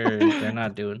say they're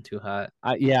not doing too hot.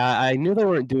 I knew they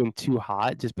weren't doing too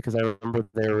hot just because I remember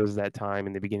there was that time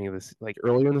in the beginning of this, like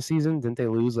earlier in the season, didn't they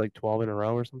lose like 12 in a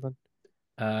row or something?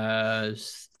 12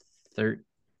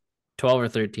 or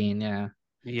 13, yeah.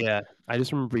 Yeah, I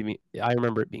just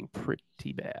remember it being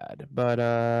pretty bad. But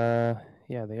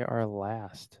yeah, they are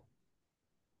last.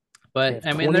 But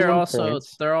I mean, they're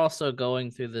also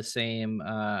going through the same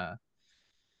kind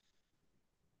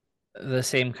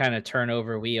of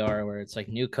turnover we are, where it's like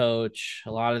new coach.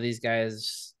 A lot of these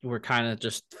guys were kind of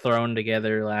just thrown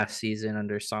together last season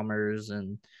under Summers,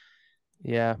 and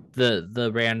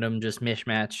the random just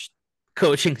mismatched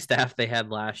coaching staff they had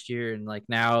last year, and like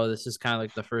now this is kind of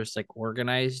like the first like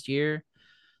organized year.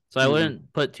 So I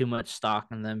wouldn't put too much stock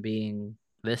in them being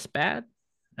this bad.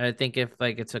 I think if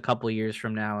like it's a couple years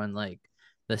from now and like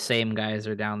the same guys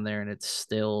are down there and it's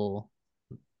still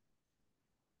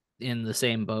in the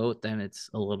same boat, then it's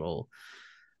a little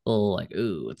like,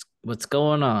 ooh, what's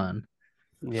going on?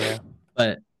 Yeah.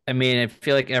 But I mean, I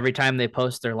feel like every time they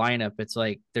post their lineup, it's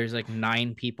like there's like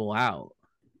 9 people out.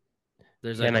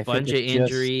 There's like a bunch of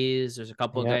injuries. There's a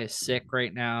couple of guys sick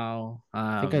right now.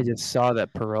 I think I just saw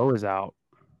that Perreault is out.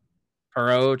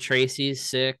 Tracy's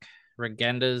sick.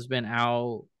 Regenda's been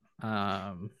out.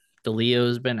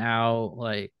 DeLeo's been out.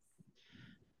 Like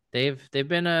they've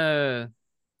been a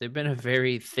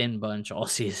very thin bunch all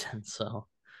season. So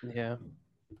yeah.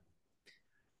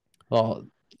 Well,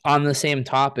 on the same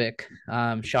topic,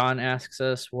 Sean asks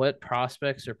us, what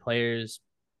prospects or players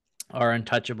are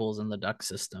untouchables in the Duck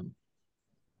system?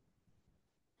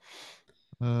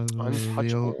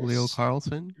 Leo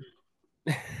Carlson.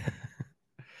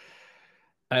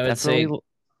 I would say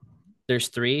there's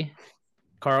 3: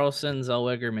 Carlson,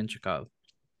 Zellweger, Mintyukov.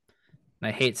 And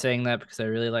I hate saying that because I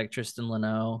really like Tristan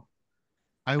Luneau.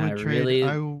 I wouldn't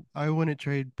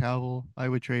trade Pavel. I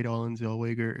would trade Olen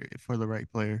Zellweger for the right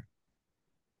player.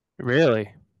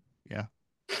 Really? Yeah.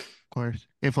 Of course.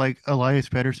 If like Elias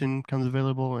Pettersson comes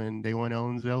available and they want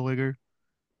Olen Zellweger,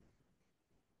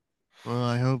 well,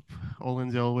 I hope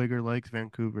Olen Zellweger likes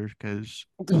Vancouver, because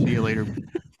see you later,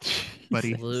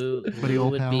 buddy. Lou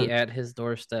would be at his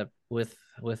doorstep with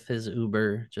his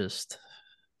Uber, just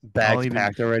bags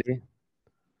packed already.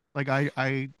 Like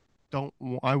I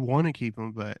want to keep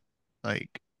him, but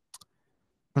like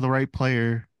for the right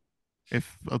player,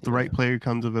 if the right player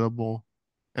comes available,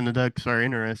 and the Ducks are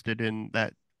interested in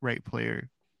that right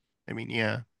player, I mean,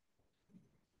 yeah,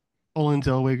 Olen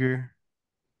Zellweger,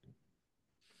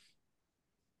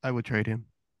 I would trade him.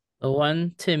 The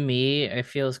one to me, I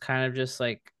feel is kind of just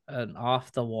like an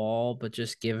off the wall, but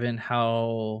just given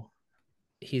how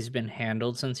he's been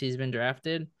handled since he's been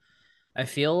drafted, I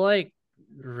feel like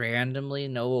randomly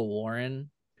Noah Warren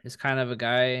is kind of a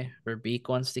guy Verbeek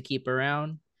wants to keep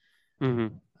around.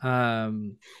 Mm-hmm.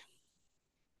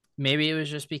 Maybe it was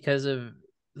just because of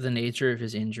the nature of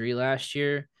his injury last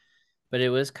year, but it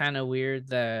was kind of weird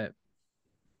that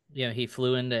he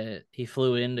flew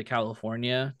into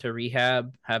California to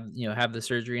rehab, have the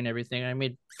surgery and everything. I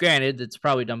mean, granted, it's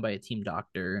probably done by a team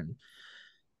doctor, and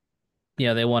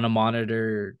they want to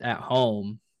monitor at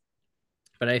home.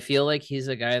 But I feel like he's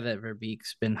a guy that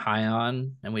Verbeek's been high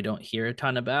on, and we don't hear a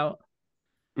ton about.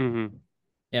 Mm-hmm.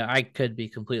 Yeah, I could be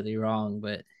completely wrong,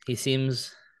 but he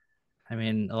seems. I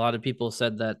mean, a lot of people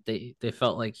said that they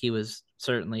felt like he was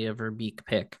certainly a Verbeek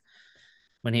pick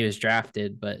when he was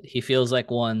drafted, but he feels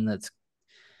like one that's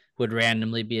would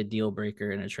randomly be a deal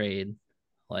breaker in a trade,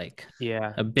 like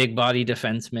a big body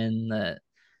defenseman that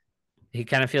he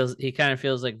kind of feels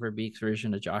like Verbeek's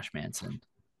version of Josh Manson.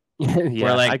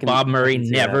 Where like Bob Murray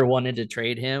never wanted to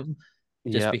trade him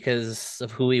just because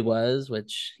of who he was,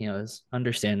 which is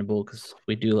understandable because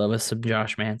we do love us some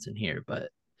Josh Manson here, but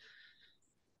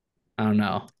I don't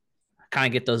know. I kind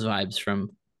of get those vibes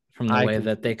from the way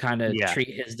that they kind of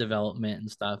treat his development and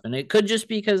stuff. And it could just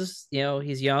be because,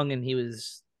 he's young and he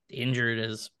was injured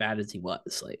as bad as he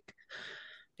was. Like,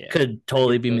 could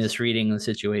totally be misreading the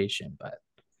situation, but.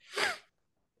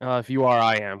 If you are,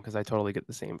 I am, because I totally get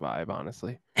the same vibe,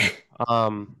 honestly.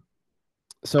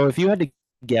 So if you had to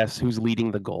guess who's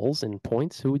leading the goals in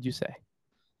points, who would you say?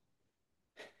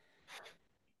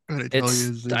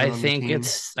 I think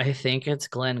it's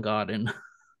Glenn Gaudin.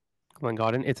 Glenn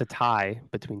Gaudin. It's a tie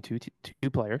between two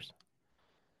players.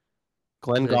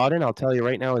 Glenn Gaudin, I'll tell you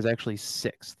right now, is actually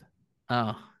 6th.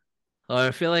 Oh. Well,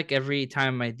 I feel like every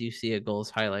time I do see a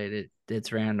goals highlighted,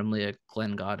 it's randomly a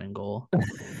Glenn Gaudin goal.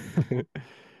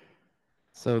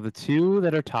 So the two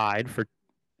that are tied for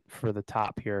the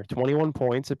top here, 21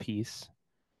 points apiece.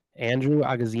 Andrew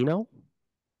Agozzino.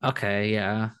 Okay,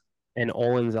 yeah. And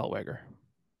Olen Zellweger.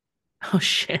 Oh,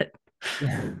 shit.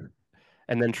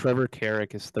 And then Trevor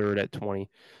Carrick is 3rd at 20.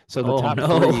 So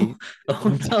the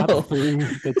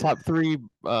top three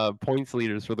points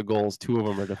leaders for the goals, 2 of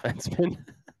them are defensemen.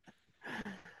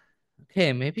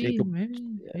 Okay, maybe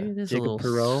there's Jacob a little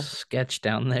Perreault. Sketch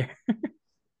down there.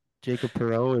 Jacob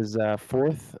Perreault is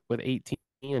 4th with 18,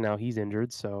 and now he's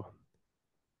injured. So,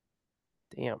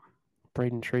 damn.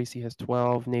 Braden Tracy has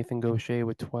 12. Nathan Gaucher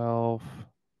with 12.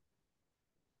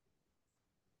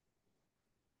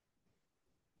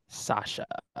 Sasha.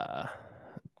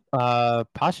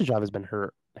 Pashajov has been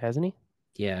hurt, hasn't he?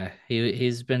 Yeah,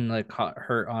 he's been like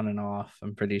hurt on and off.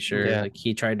 I'm pretty sure. Yeah. Like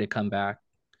he tried to come back.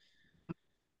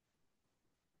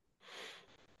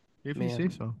 If you say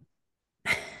so.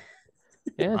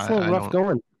 Yeah, it's a little rough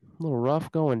going. A little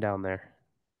rough going down there.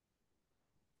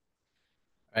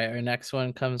 All right, our next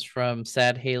one comes from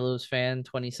Sad Halos fan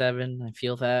 27. I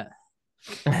feel that.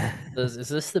 Is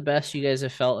this the best you guys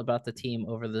have felt about the team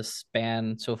over the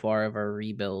span so far of our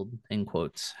rebuild, in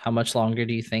quotes? How much longer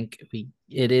do you think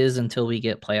it is until we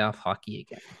get playoff hockey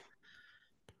again?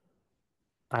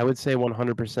 I would say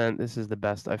 100% this is the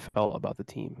best I've felt about the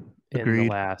team in the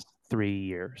last 3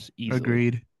 years. Easily.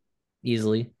 Agreed.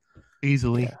 Easily.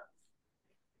 Yeah.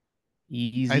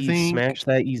 Easy. I think, smash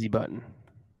that easy button.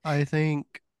 I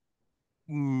think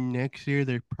next year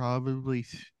they're probably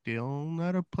still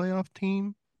not a playoff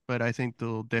team, but I think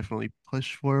they'll definitely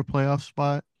push for a playoff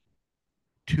spot.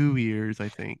 2 years, I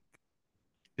think,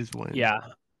 is when. Yeah.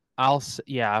 I'll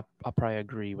probably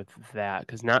agree with that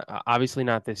because obviously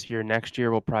not this year. Next year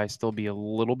will probably still be a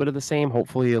little bit of the same.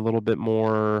 Hopefully a little bit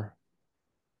more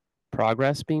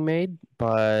progress being made.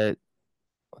 But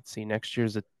let's see, next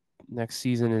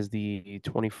season is the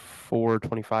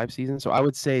 24-25 season. So I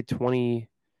would say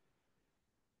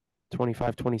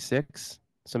 25-26.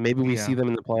 So maybe we see them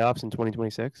in the playoffs in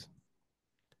 2026.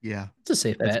 Yeah, it's a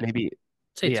safe bet. Maybe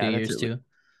say 2 years too.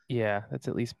 Yeah, that's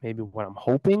at least maybe what I'm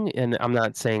hoping. And I'm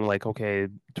not saying like, okay,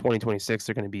 2026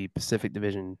 they're going to be Pacific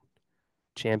Division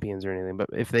champions or anything. But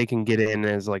if they can get in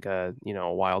as like a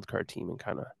a wild card team and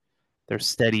kind of they're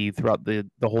steady throughout the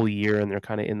whole year and they're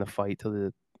kind of in the fight till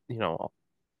the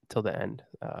till the end,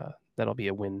 that'll be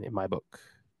a win in my book.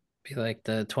 Be like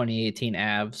the 2018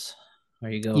 Avs,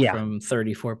 where you go from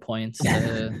 34 points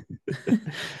to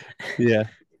yeah.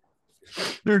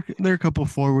 They're a couple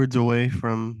forwards away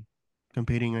from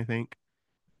competing, I think.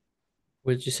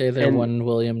 Would you say they're one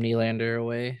William Nylander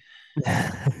away?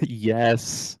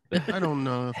 Yes. I don't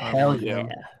know if I want him.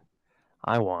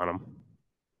 I want him.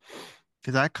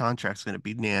 Because that contract's going to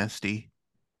be nasty.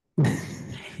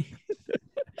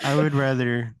 I would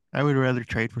rather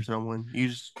trade for someone.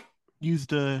 Use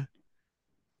the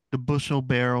bushel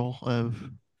barrel of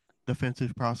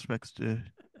defensive prospects to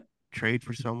trade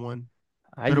for someone.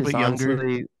 I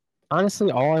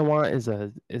Honestly, all I want is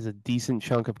a decent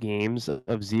chunk of games of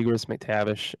Zegras,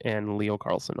 McTavish, and Leo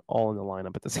Carlson all in the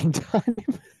lineup at the same time.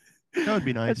 That would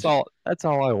be nice. That's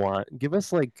all I want. Give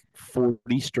us like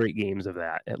 40 straight games of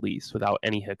that at least without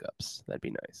any hiccups. That'd be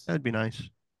nice. That'd be nice.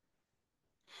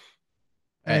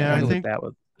 Right, And I Wonder think what that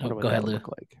would, wonder what go that ahead, would Lou. look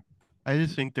like. I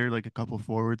just think they're like a couple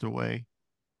forwards away.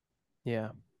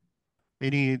 Yeah. They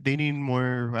need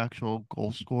more actual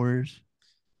goal scorers.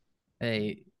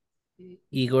 Hey,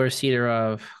 Igor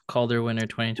Sidorov, Calder winner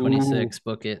 2026.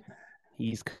 Book it.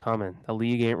 He's coming. The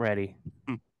league ain't ready.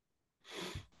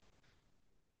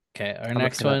 Okay, our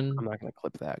next one. I'm not gonna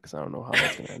clip that because I don't know how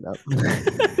that's gonna end up.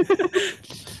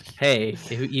 Hey,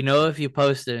 you know, if you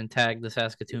post it and tag the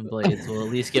Saskatoon Blades, we'll at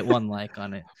least get one like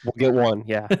on it. We'll get one,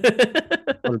 yeah.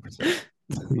 100%.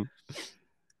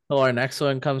 Well, our next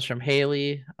one comes from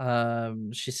Haley.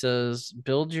 She says,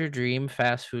 build your dream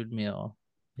fast food meal.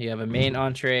 You have a main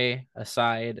entree, a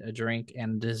side, a drink,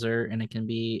 and dessert, and it can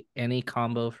be any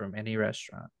combo from any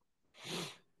restaurant.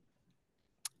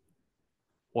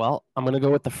 Well, I'm gonna go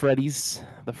with the Freddy's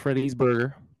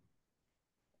burger.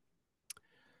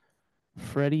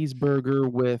 Freddy's burger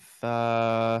with do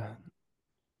I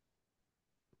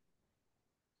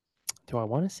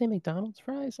want to say McDonald's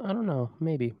fries? I don't know.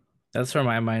 Maybe. That's where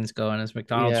my mind's going. Is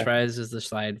McDonald's Yeah. fries is the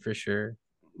side for sure.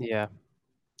 Yeah.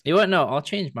 You know what? No, I'll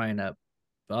change mine up.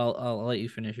 I'll let you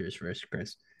finish yours first,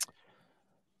 Chris.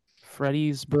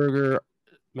 Freddy's burger,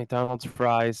 McDonald's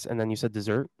fries, and then you said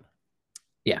dessert?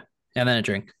 Yeah. And then a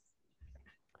drink.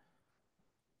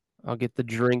 I'll get the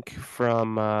drink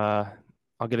from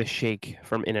I'll get a shake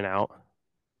from In-N-Out.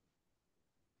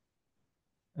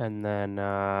 And then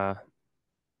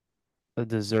the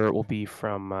dessert will be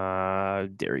from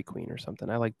Dairy Queen or something.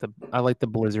 I like the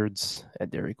blizzards at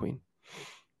Dairy Queen.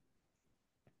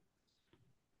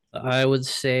 I would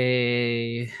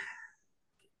say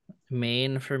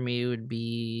main for me would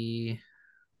be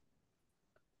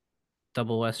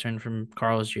double Western from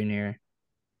Carl's Jr.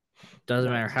 Doesn't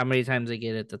matter how many times I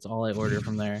get it, that's all I order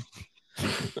from there.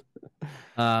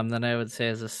 Then I would say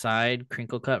as a side,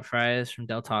 crinkle cut fries from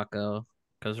Del Taco,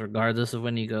 because regardless of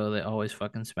when you go, they always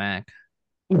fucking smack.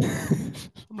 I'm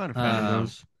not a fan of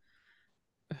those.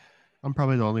 I'm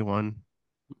probably the only one.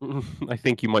 I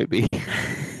think you might be.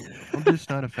 I'm just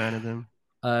not a fan of them.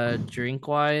 Drink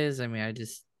wise, I mean,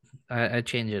 I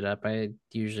change it up. I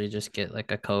usually just get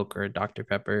like a Coke or a Dr.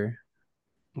 Pepper.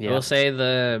 Yeah. I will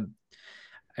say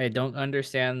I don't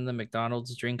understand the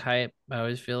McDonald's drink hype. I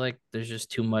always feel like there's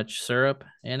just too much syrup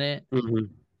in it.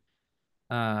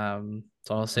 Mm-hmm.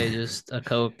 So I'll say just a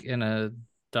Coke and a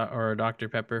Dr.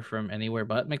 Pepper from anywhere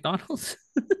but McDonald's.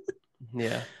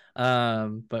 Yeah.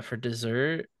 But for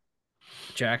dessert,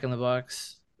 Jack in the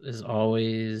Box is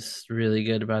always really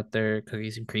good about their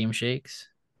cookies and cream shakes.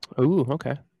 Ooh,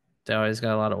 okay. They always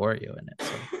got a lot of Oreo in it.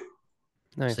 So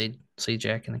nice. Say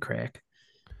Jack in the Crack.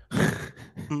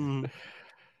 Go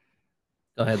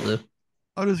ahead, Lou.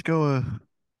 I'll just go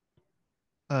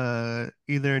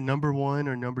either number 1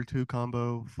 or number 2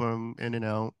 combo from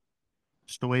In-N-Out.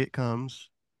 Just the way it comes,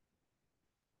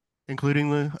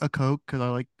 including a Coke,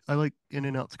 because I like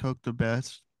In-N-Out's Coke the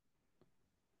best.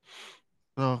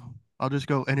 So I'll just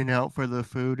go In-N-Out for the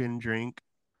food and drink,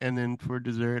 and then for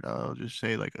dessert, I'll just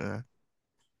say like a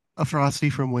Frosty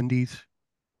from Wendy's.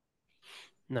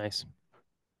 Nice.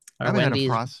 Wendy's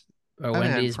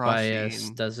bias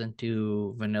doesn't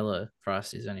do vanilla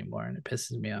Frosties anymore, and it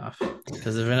pisses me off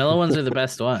because the vanilla ones are the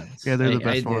best ones. Yeah, they're the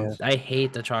best ones. I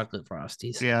hate the chocolate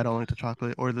Frosties. Yeah, I don't like the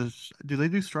chocolate or the. Do they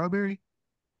do strawberry?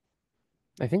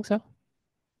 I think so.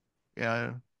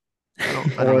 Yeah.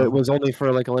 Or it was only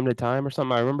for like a limited time or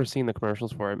something. I remember seeing the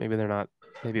commercials for it. Maybe they're not.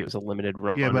 Maybe it was a limited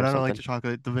run. Yeah, but I don't like the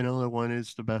chocolate. The vanilla one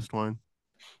is the best one.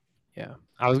 Yeah,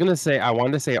 I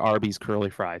wanted to say Arby's curly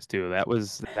fries too. That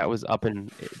was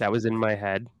in my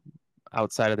head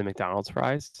outside of the McDonald's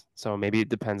fries. So maybe it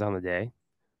depends on the day,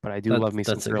 but I do love me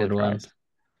some curly fries.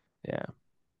 Yeah.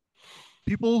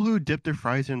 People who dip their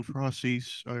fries in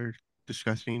Frosties are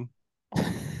disgusting.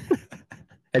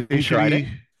 Have you tried it?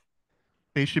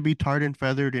 They should be tarred and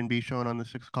feathered and be shown on the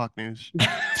 6 o'clock news.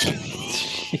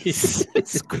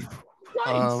 Jesus Christ.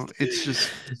 It's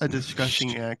just a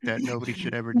disgusting act that nobody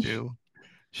should ever do.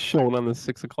 Shown on the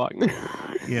 6 o'clock news.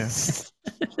 Yes.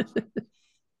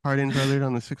 Tarred and feathered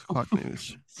on the 6 o'clock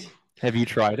news. Have you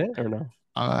tried it or no?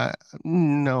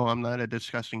 No, I'm not a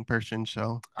disgusting person,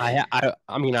 so I'm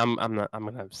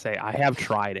gonna say I have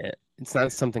tried it. It's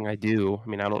not something I do. I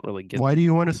mean, I don't really get. Why do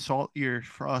you want to salt your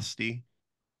Frosty?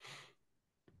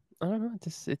 I don't know.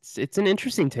 It's an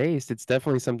interesting taste. It's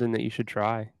definitely something that you should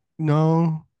try.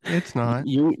 No, It's not.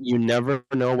 You never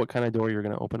know what kind of door you're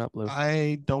gonna open up, Lou.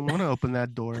 I don't want to open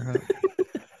that door.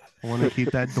 I want to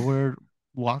keep that door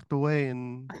locked away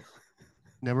and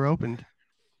never opened.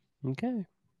 Okay.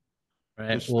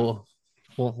 Right. Just-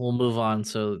 We'll move on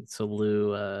so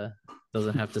Lou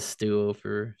doesn't have to stew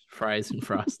over fries and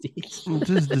frosties. This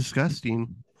is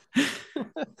disgusting.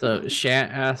 So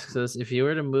Shant asks us, if you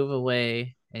were to move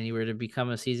away and you were to become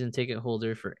a season ticket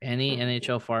holder for any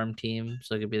NHL farm team,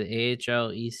 so it could be the AHL,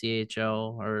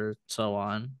 ECHL, or so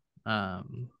on,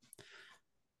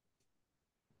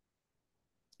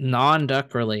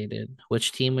 non-Duck related,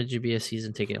 which team would you be a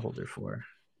season ticket holder for?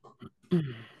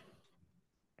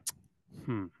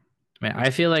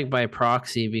 I feel like by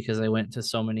proxy, because I went to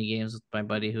so many games with my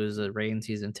buddy who's a Reign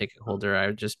season ticket holder, I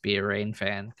would just be a Reign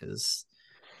fan because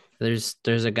there's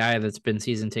a guy that's been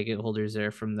season ticket holders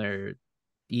there from their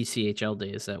ECHL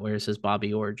days that wears his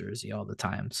Bobby Orr jersey all the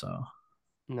time. So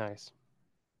nice.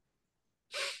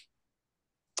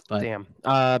 But damn.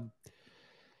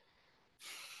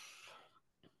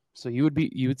 So you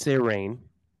would say Reign.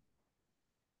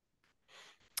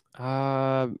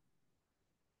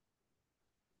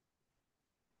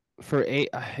 For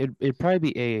it'd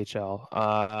probably be AHL.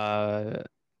 I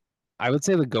would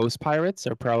say the Ghost Pirates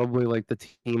are probably like the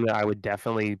team that I would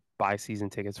definitely buy season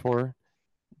tickets for.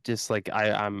 Just like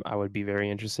I would be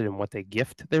very interested in what they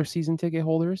gift their season ticket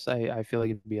holders. I feel like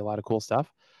it'd be a lot of cool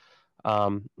stuff.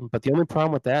 But the only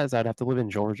problem with that is I'd have to live in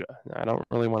Georgia. I don't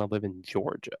really want to live in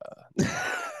Georgia.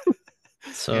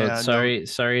 So yeah,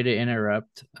 sorry to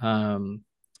interrupt.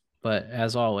 But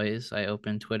as always, I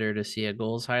opened Twitter to see a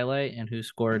goals highlight, and who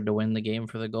scored to win the game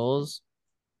for the goals?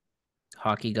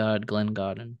 Hockey god Glenn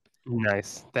Godden.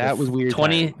 Nice. That was weird.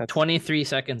 23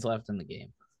 seconds left in the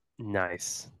game.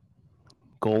 Nice.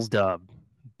 Goals dub.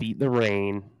 Beat the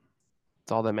Reign.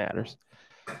 That's all that matters.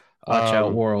 Watch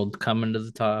out, world coming to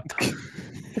the top.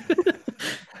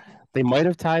 They might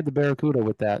have tied the Barracuda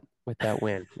with that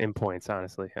win in points,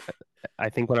 honestly. I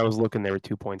think when I was looking, they were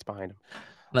 2 points behind them.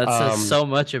 That says so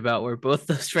much about where both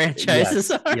those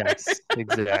franchises are. Yes,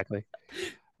 exactly.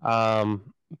 But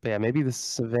yeah, maybe the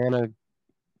Savannah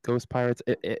Ghost Pirates.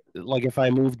 Like if I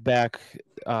moved back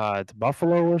to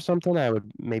Buffalo or something, I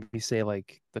would maybe say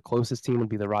like the closest team would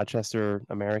be the Rochester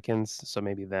Americans. So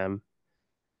maybe them.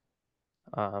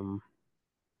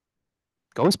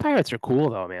 Ghost Pirates are cool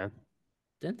though, man.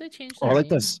 Didn't they change their name? Like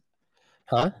this,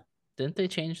 huh? Didn't they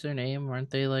change their name? Weren't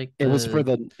they like it was for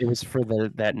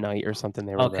that night or something?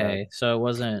 They were okay, so it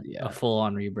wasn't a full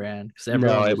on rebrand because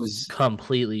everyone was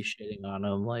completely shitting on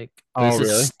them. Like, this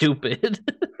is stupid.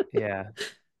 Yeah,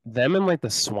 them and like the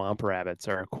Swamp Rabbits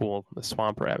are cool. The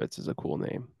Swamp Rabbits is a cool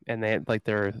name, and they like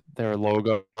their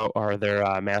logo or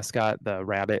their mascot. The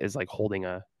rabbit is like holding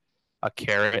a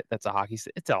carrot. That's a hockey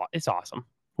stick. It's awesome.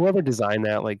 Whoever designed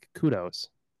that, like, kudos.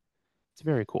 It's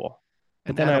very cool.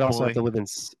 But then I'd also have to live in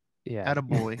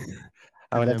Attaboy.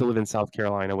 I would have to live in South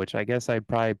Carolina, which I guess I'd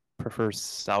probably prefer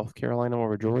South Carolina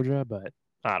over Georgia, but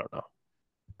I don't know.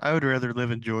 I would rather live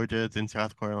in Georgia than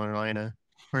South Carolina,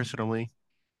 personally.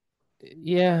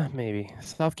 Yeah, maybe.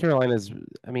 South Carolina's,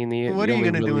 I mean, what are you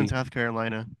going to do in South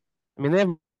Carolina? I mean, they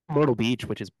have Myrtle Beach,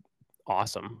 which is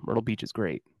awesome. Myrtle Beach is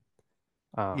great.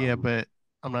 Yeah, but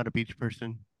I'm not a beach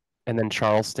person. And then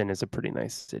Charleston is a pretty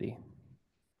nice city.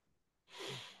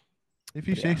 If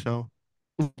you say so.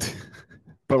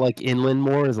 But like inland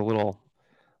more is a little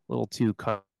too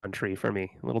country for me.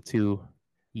 A little too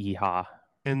yeehaw.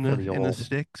 In the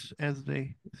sticks, as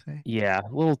they say. Yeah,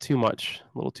 a little too much.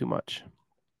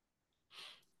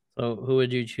 So who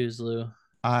would you choose, Lou?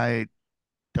 I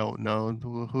don't know.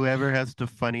 Whoever has the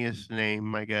funniest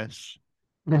name, I guess.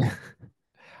 Would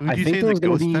you say the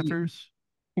Ghost Peppers?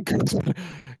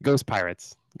 Ghost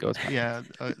Pirates. Yeah,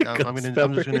 I'm gonna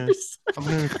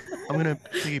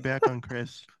piggyback on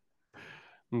Chris.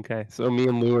 Okay, so me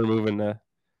and Lou are moving to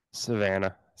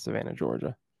Savannah,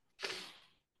 Georgia.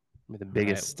 We're the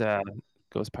biggest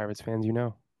Ghost Pirates fans you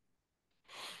know.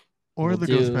 Or the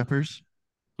Ghost Peppers.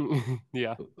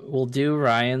 Yeah. We'll do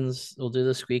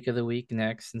the squeak of the week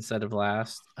next instead of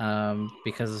last,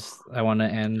 because I want to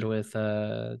end with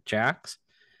Jax.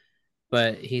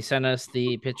 But he sent us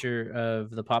the picture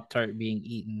of the Pop-Tart being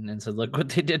eaten and said, look what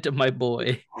they did to my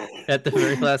boy at the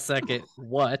very last second.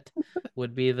 What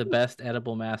would be the best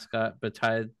edible mascot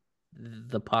besides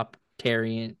the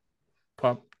Pop-Tarsian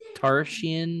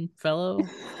fellow?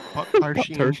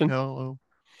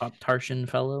 Pop-Tarsian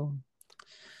fellow.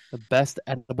 The best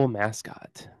edible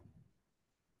mascot.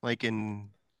 Like in...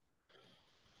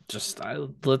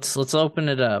 let's open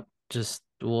it up. Just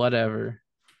whatever.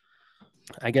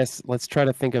 I guess let's try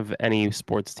to think of any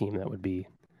sports team that would be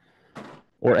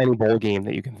or any bowl game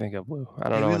that you can think of, Lou. I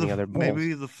don't know any other bowls.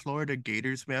 Maybe the Florida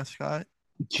Gators mascot.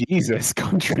 Jesus,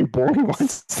 country boy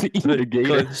wants to eat a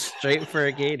gator. Going straight for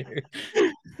a gator.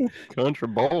 Country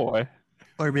boy.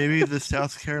 Or maybe the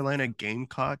South Carolina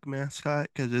Gamecock mascot,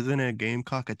 because isn't a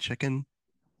gamecock a chicken?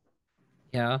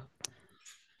 Yeah.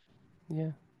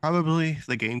 Yeah. Probably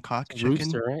the Gamecock chicken.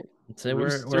 Rooster, right? So we're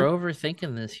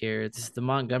overthinking this here. It's the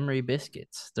Montgomery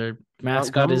Biscuits. Their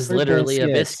mascot Montgomery is literally a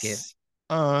biscuit. Biscuits.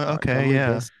 Okay, Montgomery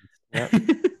yeah. Biscuits. Yep.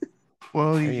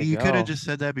 Well, There you could have go. just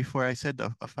said that before I said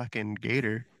a fucking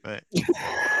gator, but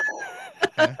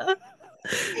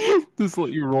Just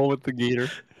let you roll with the gator.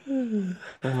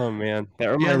 Oh man, that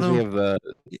reminds me of the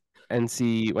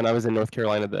NC when I was in North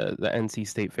Carolina, the NC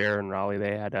State Fair in Raleigh.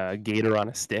 They had a gator on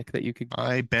a stick that you could.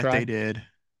 I bet try. they did.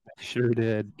 Sure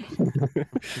did.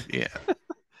 Yeah.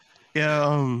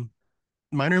 Yeah,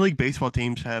 minor league baseball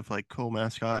teams have like cool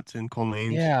mascots and cool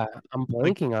names. Yeah, I'm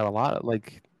blanking on a lot of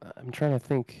I'm trying to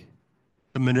think.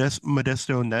 The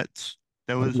Modesto Nets.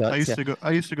 That was Nuts,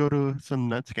 I used to go to some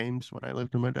Nets games when I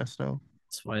lived in Modesto.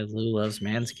 That's why Lou loves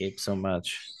Manscaped so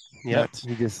much. Yep, Nuts.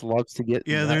 he just loves to get.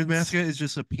 Yeah, nuts. their mascot is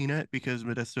just a peanut because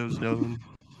Modesto's known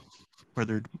for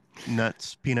their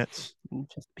peanuts,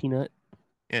 just peanut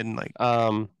and like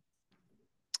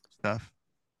stuff.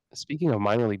 Speaking of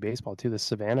minor league baseball too, the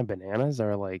Savannah Bananas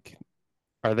are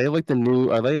they like the new?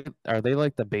 Are they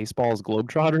like the baseball's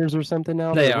Globetrotters or something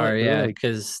now? They are, yeah,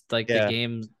 because the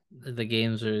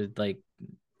games are like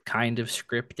kind of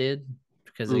scripted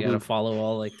because they got to follow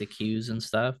all like the cues and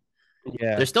stuff.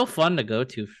 Yeah, they're still fun to go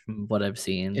to from what I've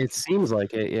seen. It seems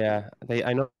like it. Yeah,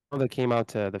 I know they came out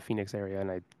to the Phoenix area and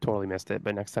I totally missed it.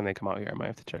 But next time they come out here, I might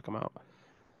have to check them out.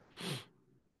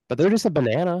 But they're just a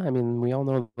banana. I mean, we all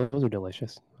know those are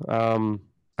delicious. Are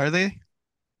they?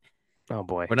 Oh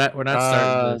boy, we're not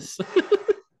starting this.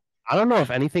 I don't know if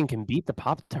anything can beat the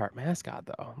Pop-Tart mascot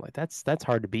though. Like that's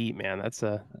hard to beat, man. That's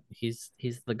he's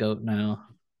the GOAT now.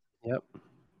 Yep.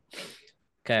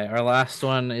 Okay, our last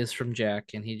one is from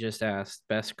Jack, and he just asked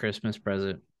best Christmas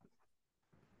present.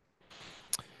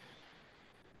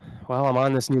 Well, I'm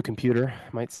on this new computer. I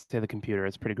might say the computer.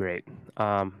 It's pretty great.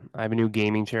 I have a new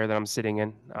gaming chair that I'm sitting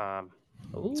in.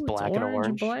 It's black and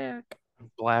orange.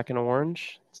 Black and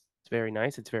orange. It's very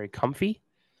nice. It's very comfy.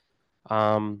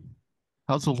 How's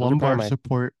the lumbar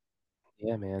support?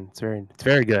 Yeah, man. It's very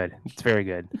good. It's very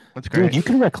good. That's great. Dude, you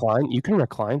can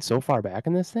recline so far back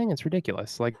in this thing. It's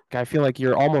ridiculous. Like I feel like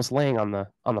you're almost laying on the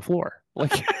floor.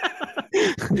 Like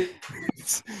you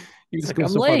just go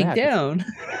I'm laying down.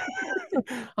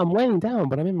 I'm laying down,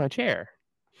 but I'm in my chair.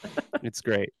 It's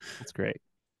great. It's great.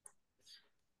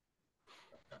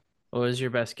 What was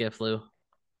your best gift, Lou?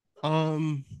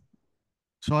 So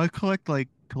I collect like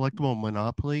collectible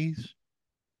Monopolies.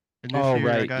 And this year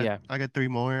I got 3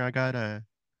 more. I got a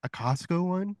Costco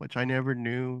one, which I never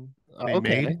knew they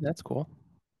made. That's cool.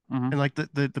 Mm-hmm. And like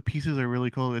the pieces are really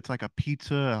cool. It's like a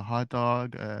pizza, a hot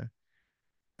dog, a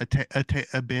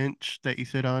bench that you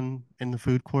sit on in the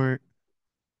food court,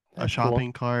 a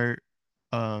shopping cart,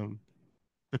 the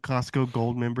Costco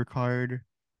Gold member card,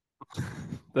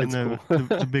 and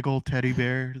the big old teddy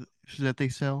bear that they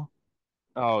sell.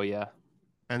 Oh yeah.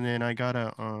 And then I got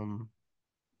a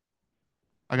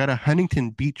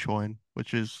Huntington Beach one,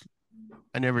 which is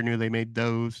I never knew they made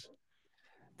those.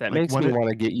 That makes me want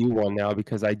to get you one now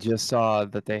because I just saw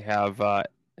that they have at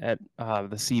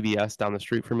the CVS down the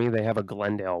street from me. They have a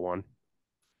Glendale one.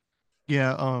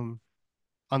 Yeah, on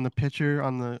the picture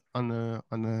on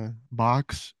the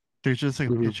box, there's just like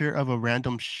a picture of a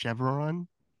random Chevron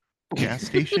gas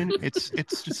station. It's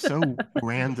just so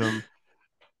random.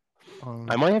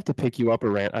 I might have to pick you up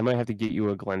I might have to get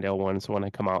you a Glendale one, so when I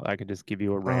come out, I could just give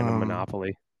you a random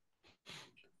Monopoly.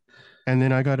 And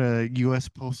then I got a U.S.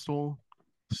 Postal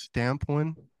stamp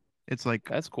one. It's like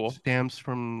that's cool. Stamps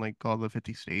from like all the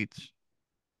 50 states.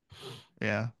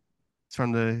 Yeah, it's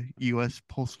from the U.S.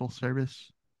 Postal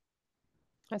Service.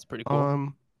 That's pretty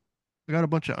cool. I got a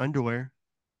bunch of underwear.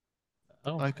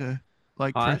 Oh, like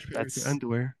Fresh Prince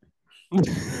underwear.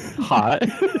 Hot.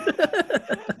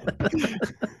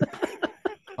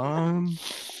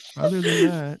 Other than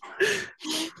that,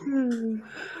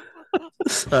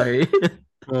 sorry.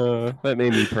 That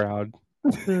made me proud.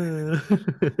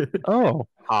 Oh,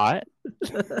 hot.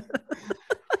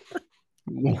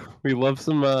 We love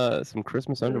some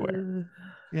Christmas underwear.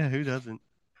 Yeah, who doesn't?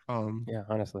 Yeah,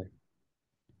 honestly.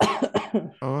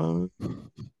 That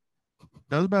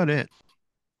was about it.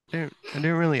 I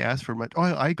didn't really ask for much. Oh,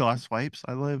 eyeglass wipes.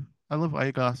 I love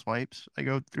eyeglass wipes. I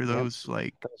go through those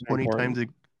like 20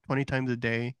 times a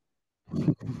day.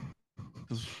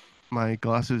 Because my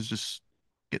glasses just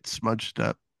get smudged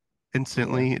up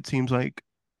instantly. It seems like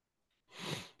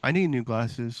I need new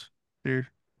glasses. They're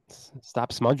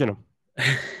Stop smudging them.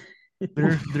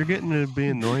 they're getting to be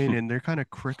annoying, and they're kind of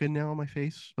crooked now on my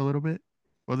face a little bit.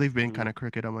 Well, they've been Mm. kind of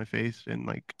crooked on my face, and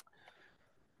like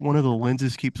one of the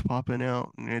lenses keeps popping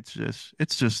out, and it's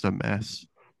just a mess.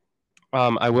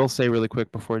 I will say really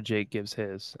quick before Jake gives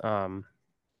his.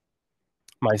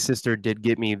 My sister did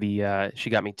get me she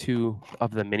got me 2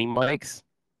 of the mini mics.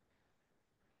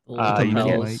 Little you mini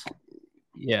can't- mic.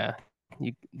 Yeah.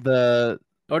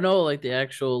 Oh no, like the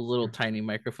actual little tiny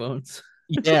microphones.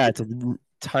 Yeah, it's a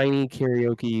tiny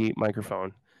karaoke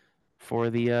microphone for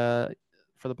the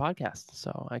podcast.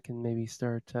 So I can maybe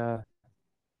start I've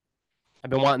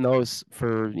been wanting those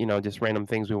for, just random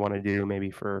things we want to do,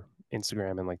 maybe for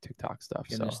Instagram and like TikTok stuff.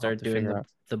 You're So gonna I'll have start to doing figure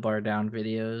the bar down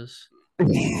videos. out.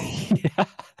 Yeah.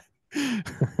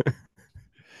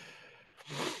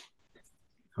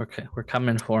 Okay, we're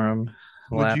coming for him.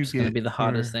 What'd you Lap's gonna get be the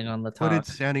hottest for- thing on the What did talk.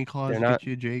 Santa Claus They're not- get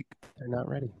you, Jake? They're not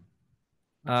ready.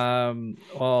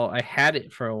 Well, I had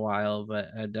it for a while, but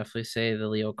I'd definitely say the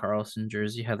Leo Carlson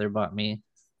jersey Heather bought me.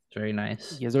 It's very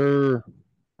nice. Yes, sir.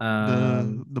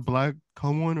 The black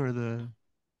home one or the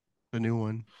new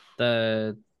one?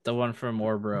 The one from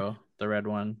Orbro, the red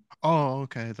one. Oh,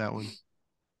 okay, that one.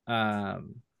 I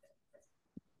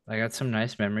got some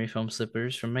nice memory foam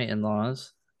slippers from my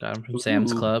in-laws. Got them from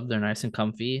Sam's Ooh. Club. They're nice and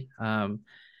comfy. And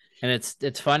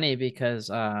it's funny because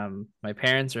my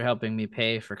parents are helping me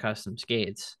pay for custom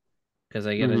skates because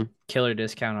I get a killer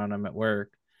discount on them at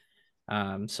work.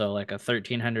 So like a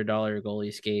 $1,300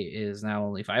 goalie skate is now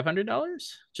only $500,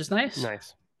 which is nice.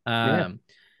 Nice.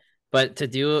 But to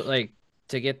do it like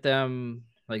to get them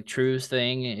like True's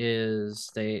thing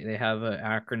is they have an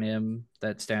acronym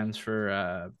that stands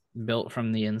for built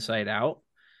from the inside out.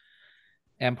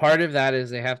 And part of that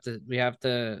is we have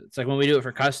to it's like when we do it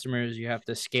for customers, you have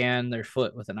to scan their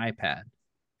foot with an iPad.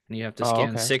 And you have to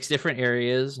scan 6 different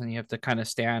areas, and you have to kind of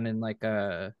stand in like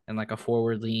a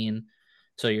forward lean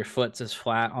so your foot's as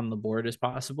flat on the board as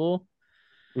possible.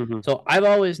 So I've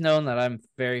always known that I'm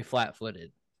very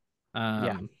flat-footed.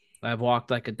 I've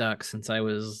walked like a duck since I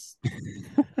was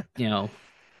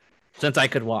since I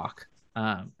could walk.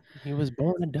 He was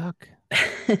born a duck.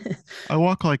 I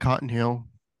walk like Cotton Hill.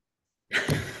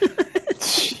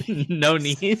 No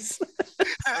knees.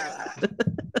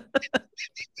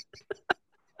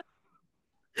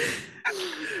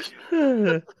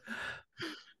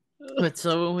 But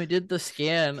so when we did the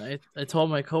scan, I told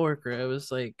my coworker, I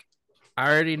was like, I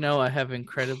already know I have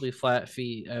incredibly flat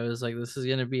feet. I was like, this is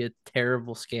gonna be a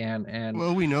terrible scan. And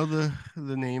well, we know the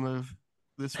name of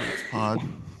this week's pod.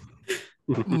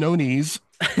 No knees.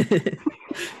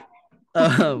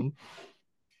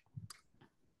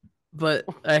 But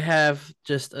I have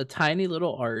just a tiny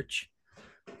little arch,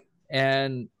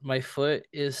 and my foot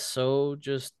is so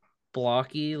just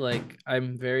blocky. Like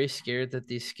I'm very scared that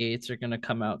these skates are gonna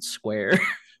come out square.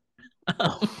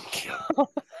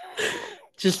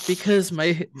 Just because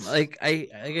like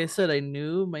I said, I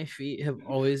knew my feet have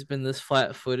always been this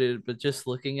flat-footed, but just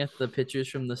looking at the pictures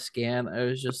from the scan, I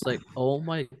was just like, oh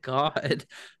my God,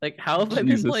 like how have I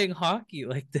been playing hockey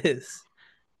like this?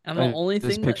 And the only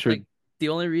thing the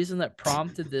only reason that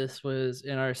prompted this was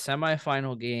in our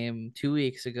semifinal game 2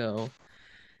 weeks ago.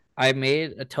 I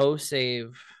made a toe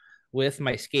save with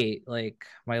my skate. Like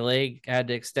my leg had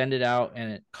to extend it out,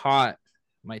 and it caught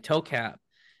my toe cap.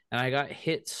 And I got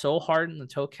hit so hard in the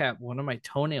toe cap, one of my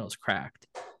toenails cracked.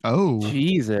 Oh,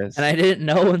 Jesus. And I didn't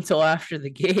know until after the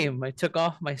game. I took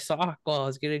off my sock while I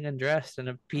was getting undressed, and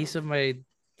a piece of my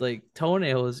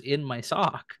toenail was in my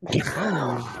sock.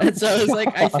 Oh. And so I was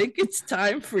like, I think it's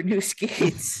time for new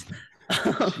skates.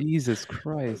 Jesus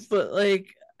Christ. But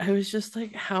I was just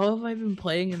like, how have I been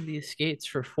playing in these skates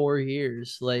for 4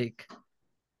 years? Like,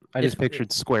 I just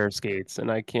pictured square skates, and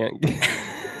I can't.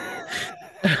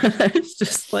 it's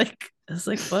just like,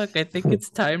 fuck, I think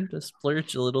it's time to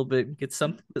splurge a little bit and get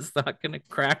something that's not going to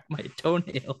crack my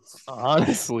toenails.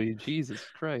 Honestly, Jesus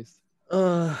Christ.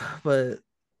 But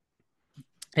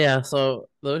yeah, so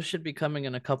those should be coming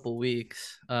in a couple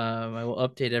weeks. I will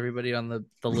update everybody on the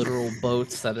literal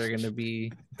boats that are going to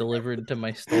be delivered to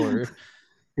my store.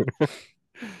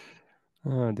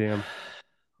 Oh, damn.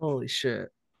 Holy shit.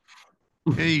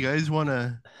 Hey, you guys want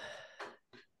a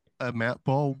mat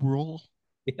ball rule?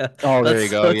 Yeah. Oh, there you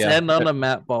go. Let's end on a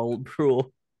mat ball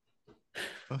rule.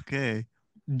 Okay.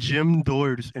 Gym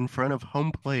doors in front of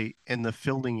home plate in the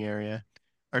fielding area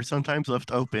are sometimes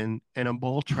left open, and a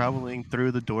ball traveling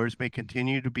through the doors may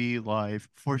continue to be live,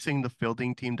 forcing the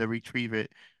fielding team to retrieve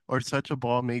it, or such a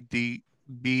ball may be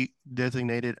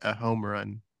designated a home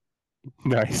run.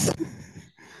 Nice.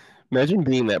 Imagine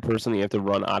being that person that you have to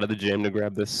run out of the gym to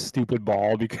grab this stupid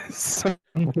ball because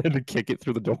someone had to kick it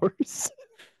through the doors.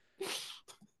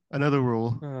 Another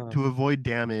rule to avoid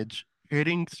damage: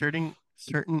 hitting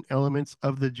certain elements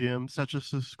of the gym, such as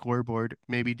the scoreboard,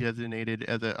 may be designated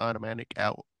as an automatic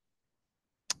out.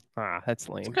 That's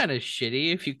lame. It's kind of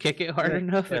shitty if you kick it hard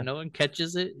enough and no one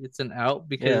catches it. It's an out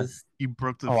because you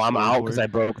broke the. I'm out because I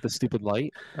broke the stupid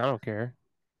light. I don't care.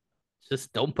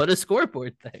 Just don't put a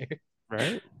scoreboard there.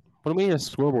 Right? What do we need a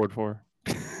scoreboard for?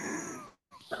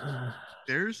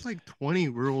 There's like 20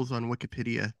 rules on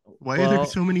Wikipedia. Why are there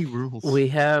so many rules? We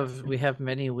have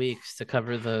many weeks to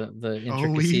cover the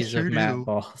intricacies of mat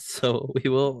ball, so we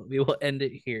will end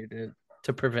it here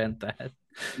to prevent that.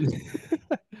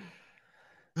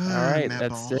 All right,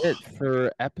 that's it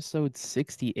for episode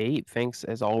 68. Thanks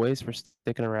as always for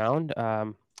sticking around.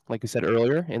 Like we said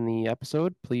earlier in the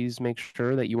episode, please make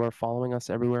sure that you are following us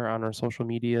everywhere on our social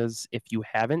medias if you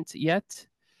haven't yet.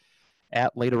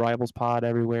 At Late Arrivals Pod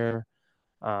everywhere.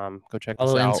 Go check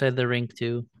us out. Inside the Rink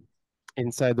too.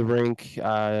 Inside the Rink.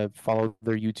 Follow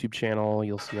their YouTube channel.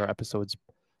 You'll see our episodes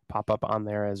pop up on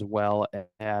there as well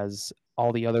as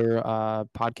all the other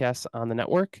podcasts on the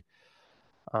network.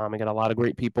 I got a lot of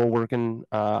great people working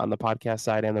on the podcast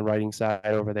side and the writing side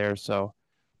over there. So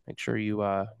make sure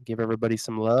you give everybody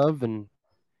some love. And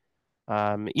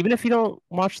even if you don't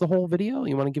watch the whole video,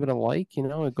 you want to give it a like,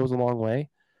 it goes a long way.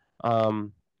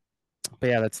 But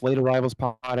yeah, that's Late Arrivals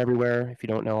Pod everywhere. If you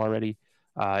don't know already,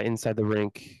 Inside the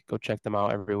Rink, go check them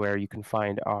out everywhere. You can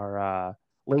find our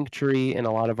link tree and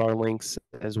a lot of our links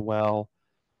as well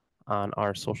on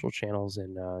our social channels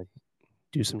and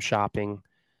do some shopping.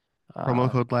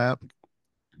 Promo code LAP.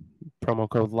 Promo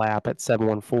code LAP at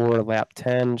 714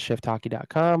 LAP10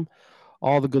 shifthockey.com.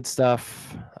 All the good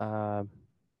stuff.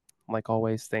 Like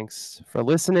always, thanks for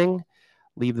listening.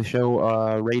 Leave the show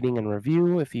a rating and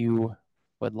review if you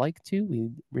would like to. We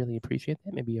really appreciate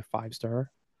that. Maybe a 5-star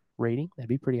rating. That'd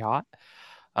be pretty hot.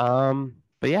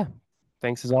 But yeah,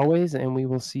 thanks as always, and we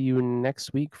will see you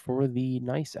next week for the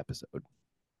nice episode.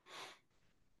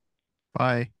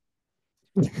 Bye.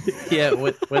 Yeah,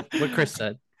 what Chris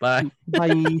said. Bye.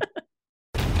 Bye.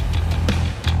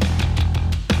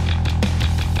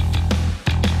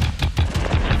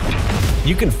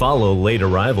 You can follow Late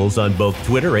Arrivals on both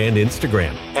Twitter and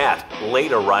Instagram at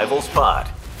Late Arrivals Pod.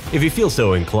 If you feel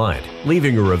so inclined,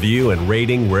 leaving a review and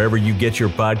rating wherever you get your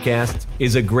podcasts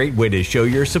is a great way to show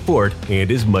your support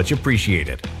and is much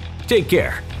appreciated. Take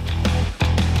care.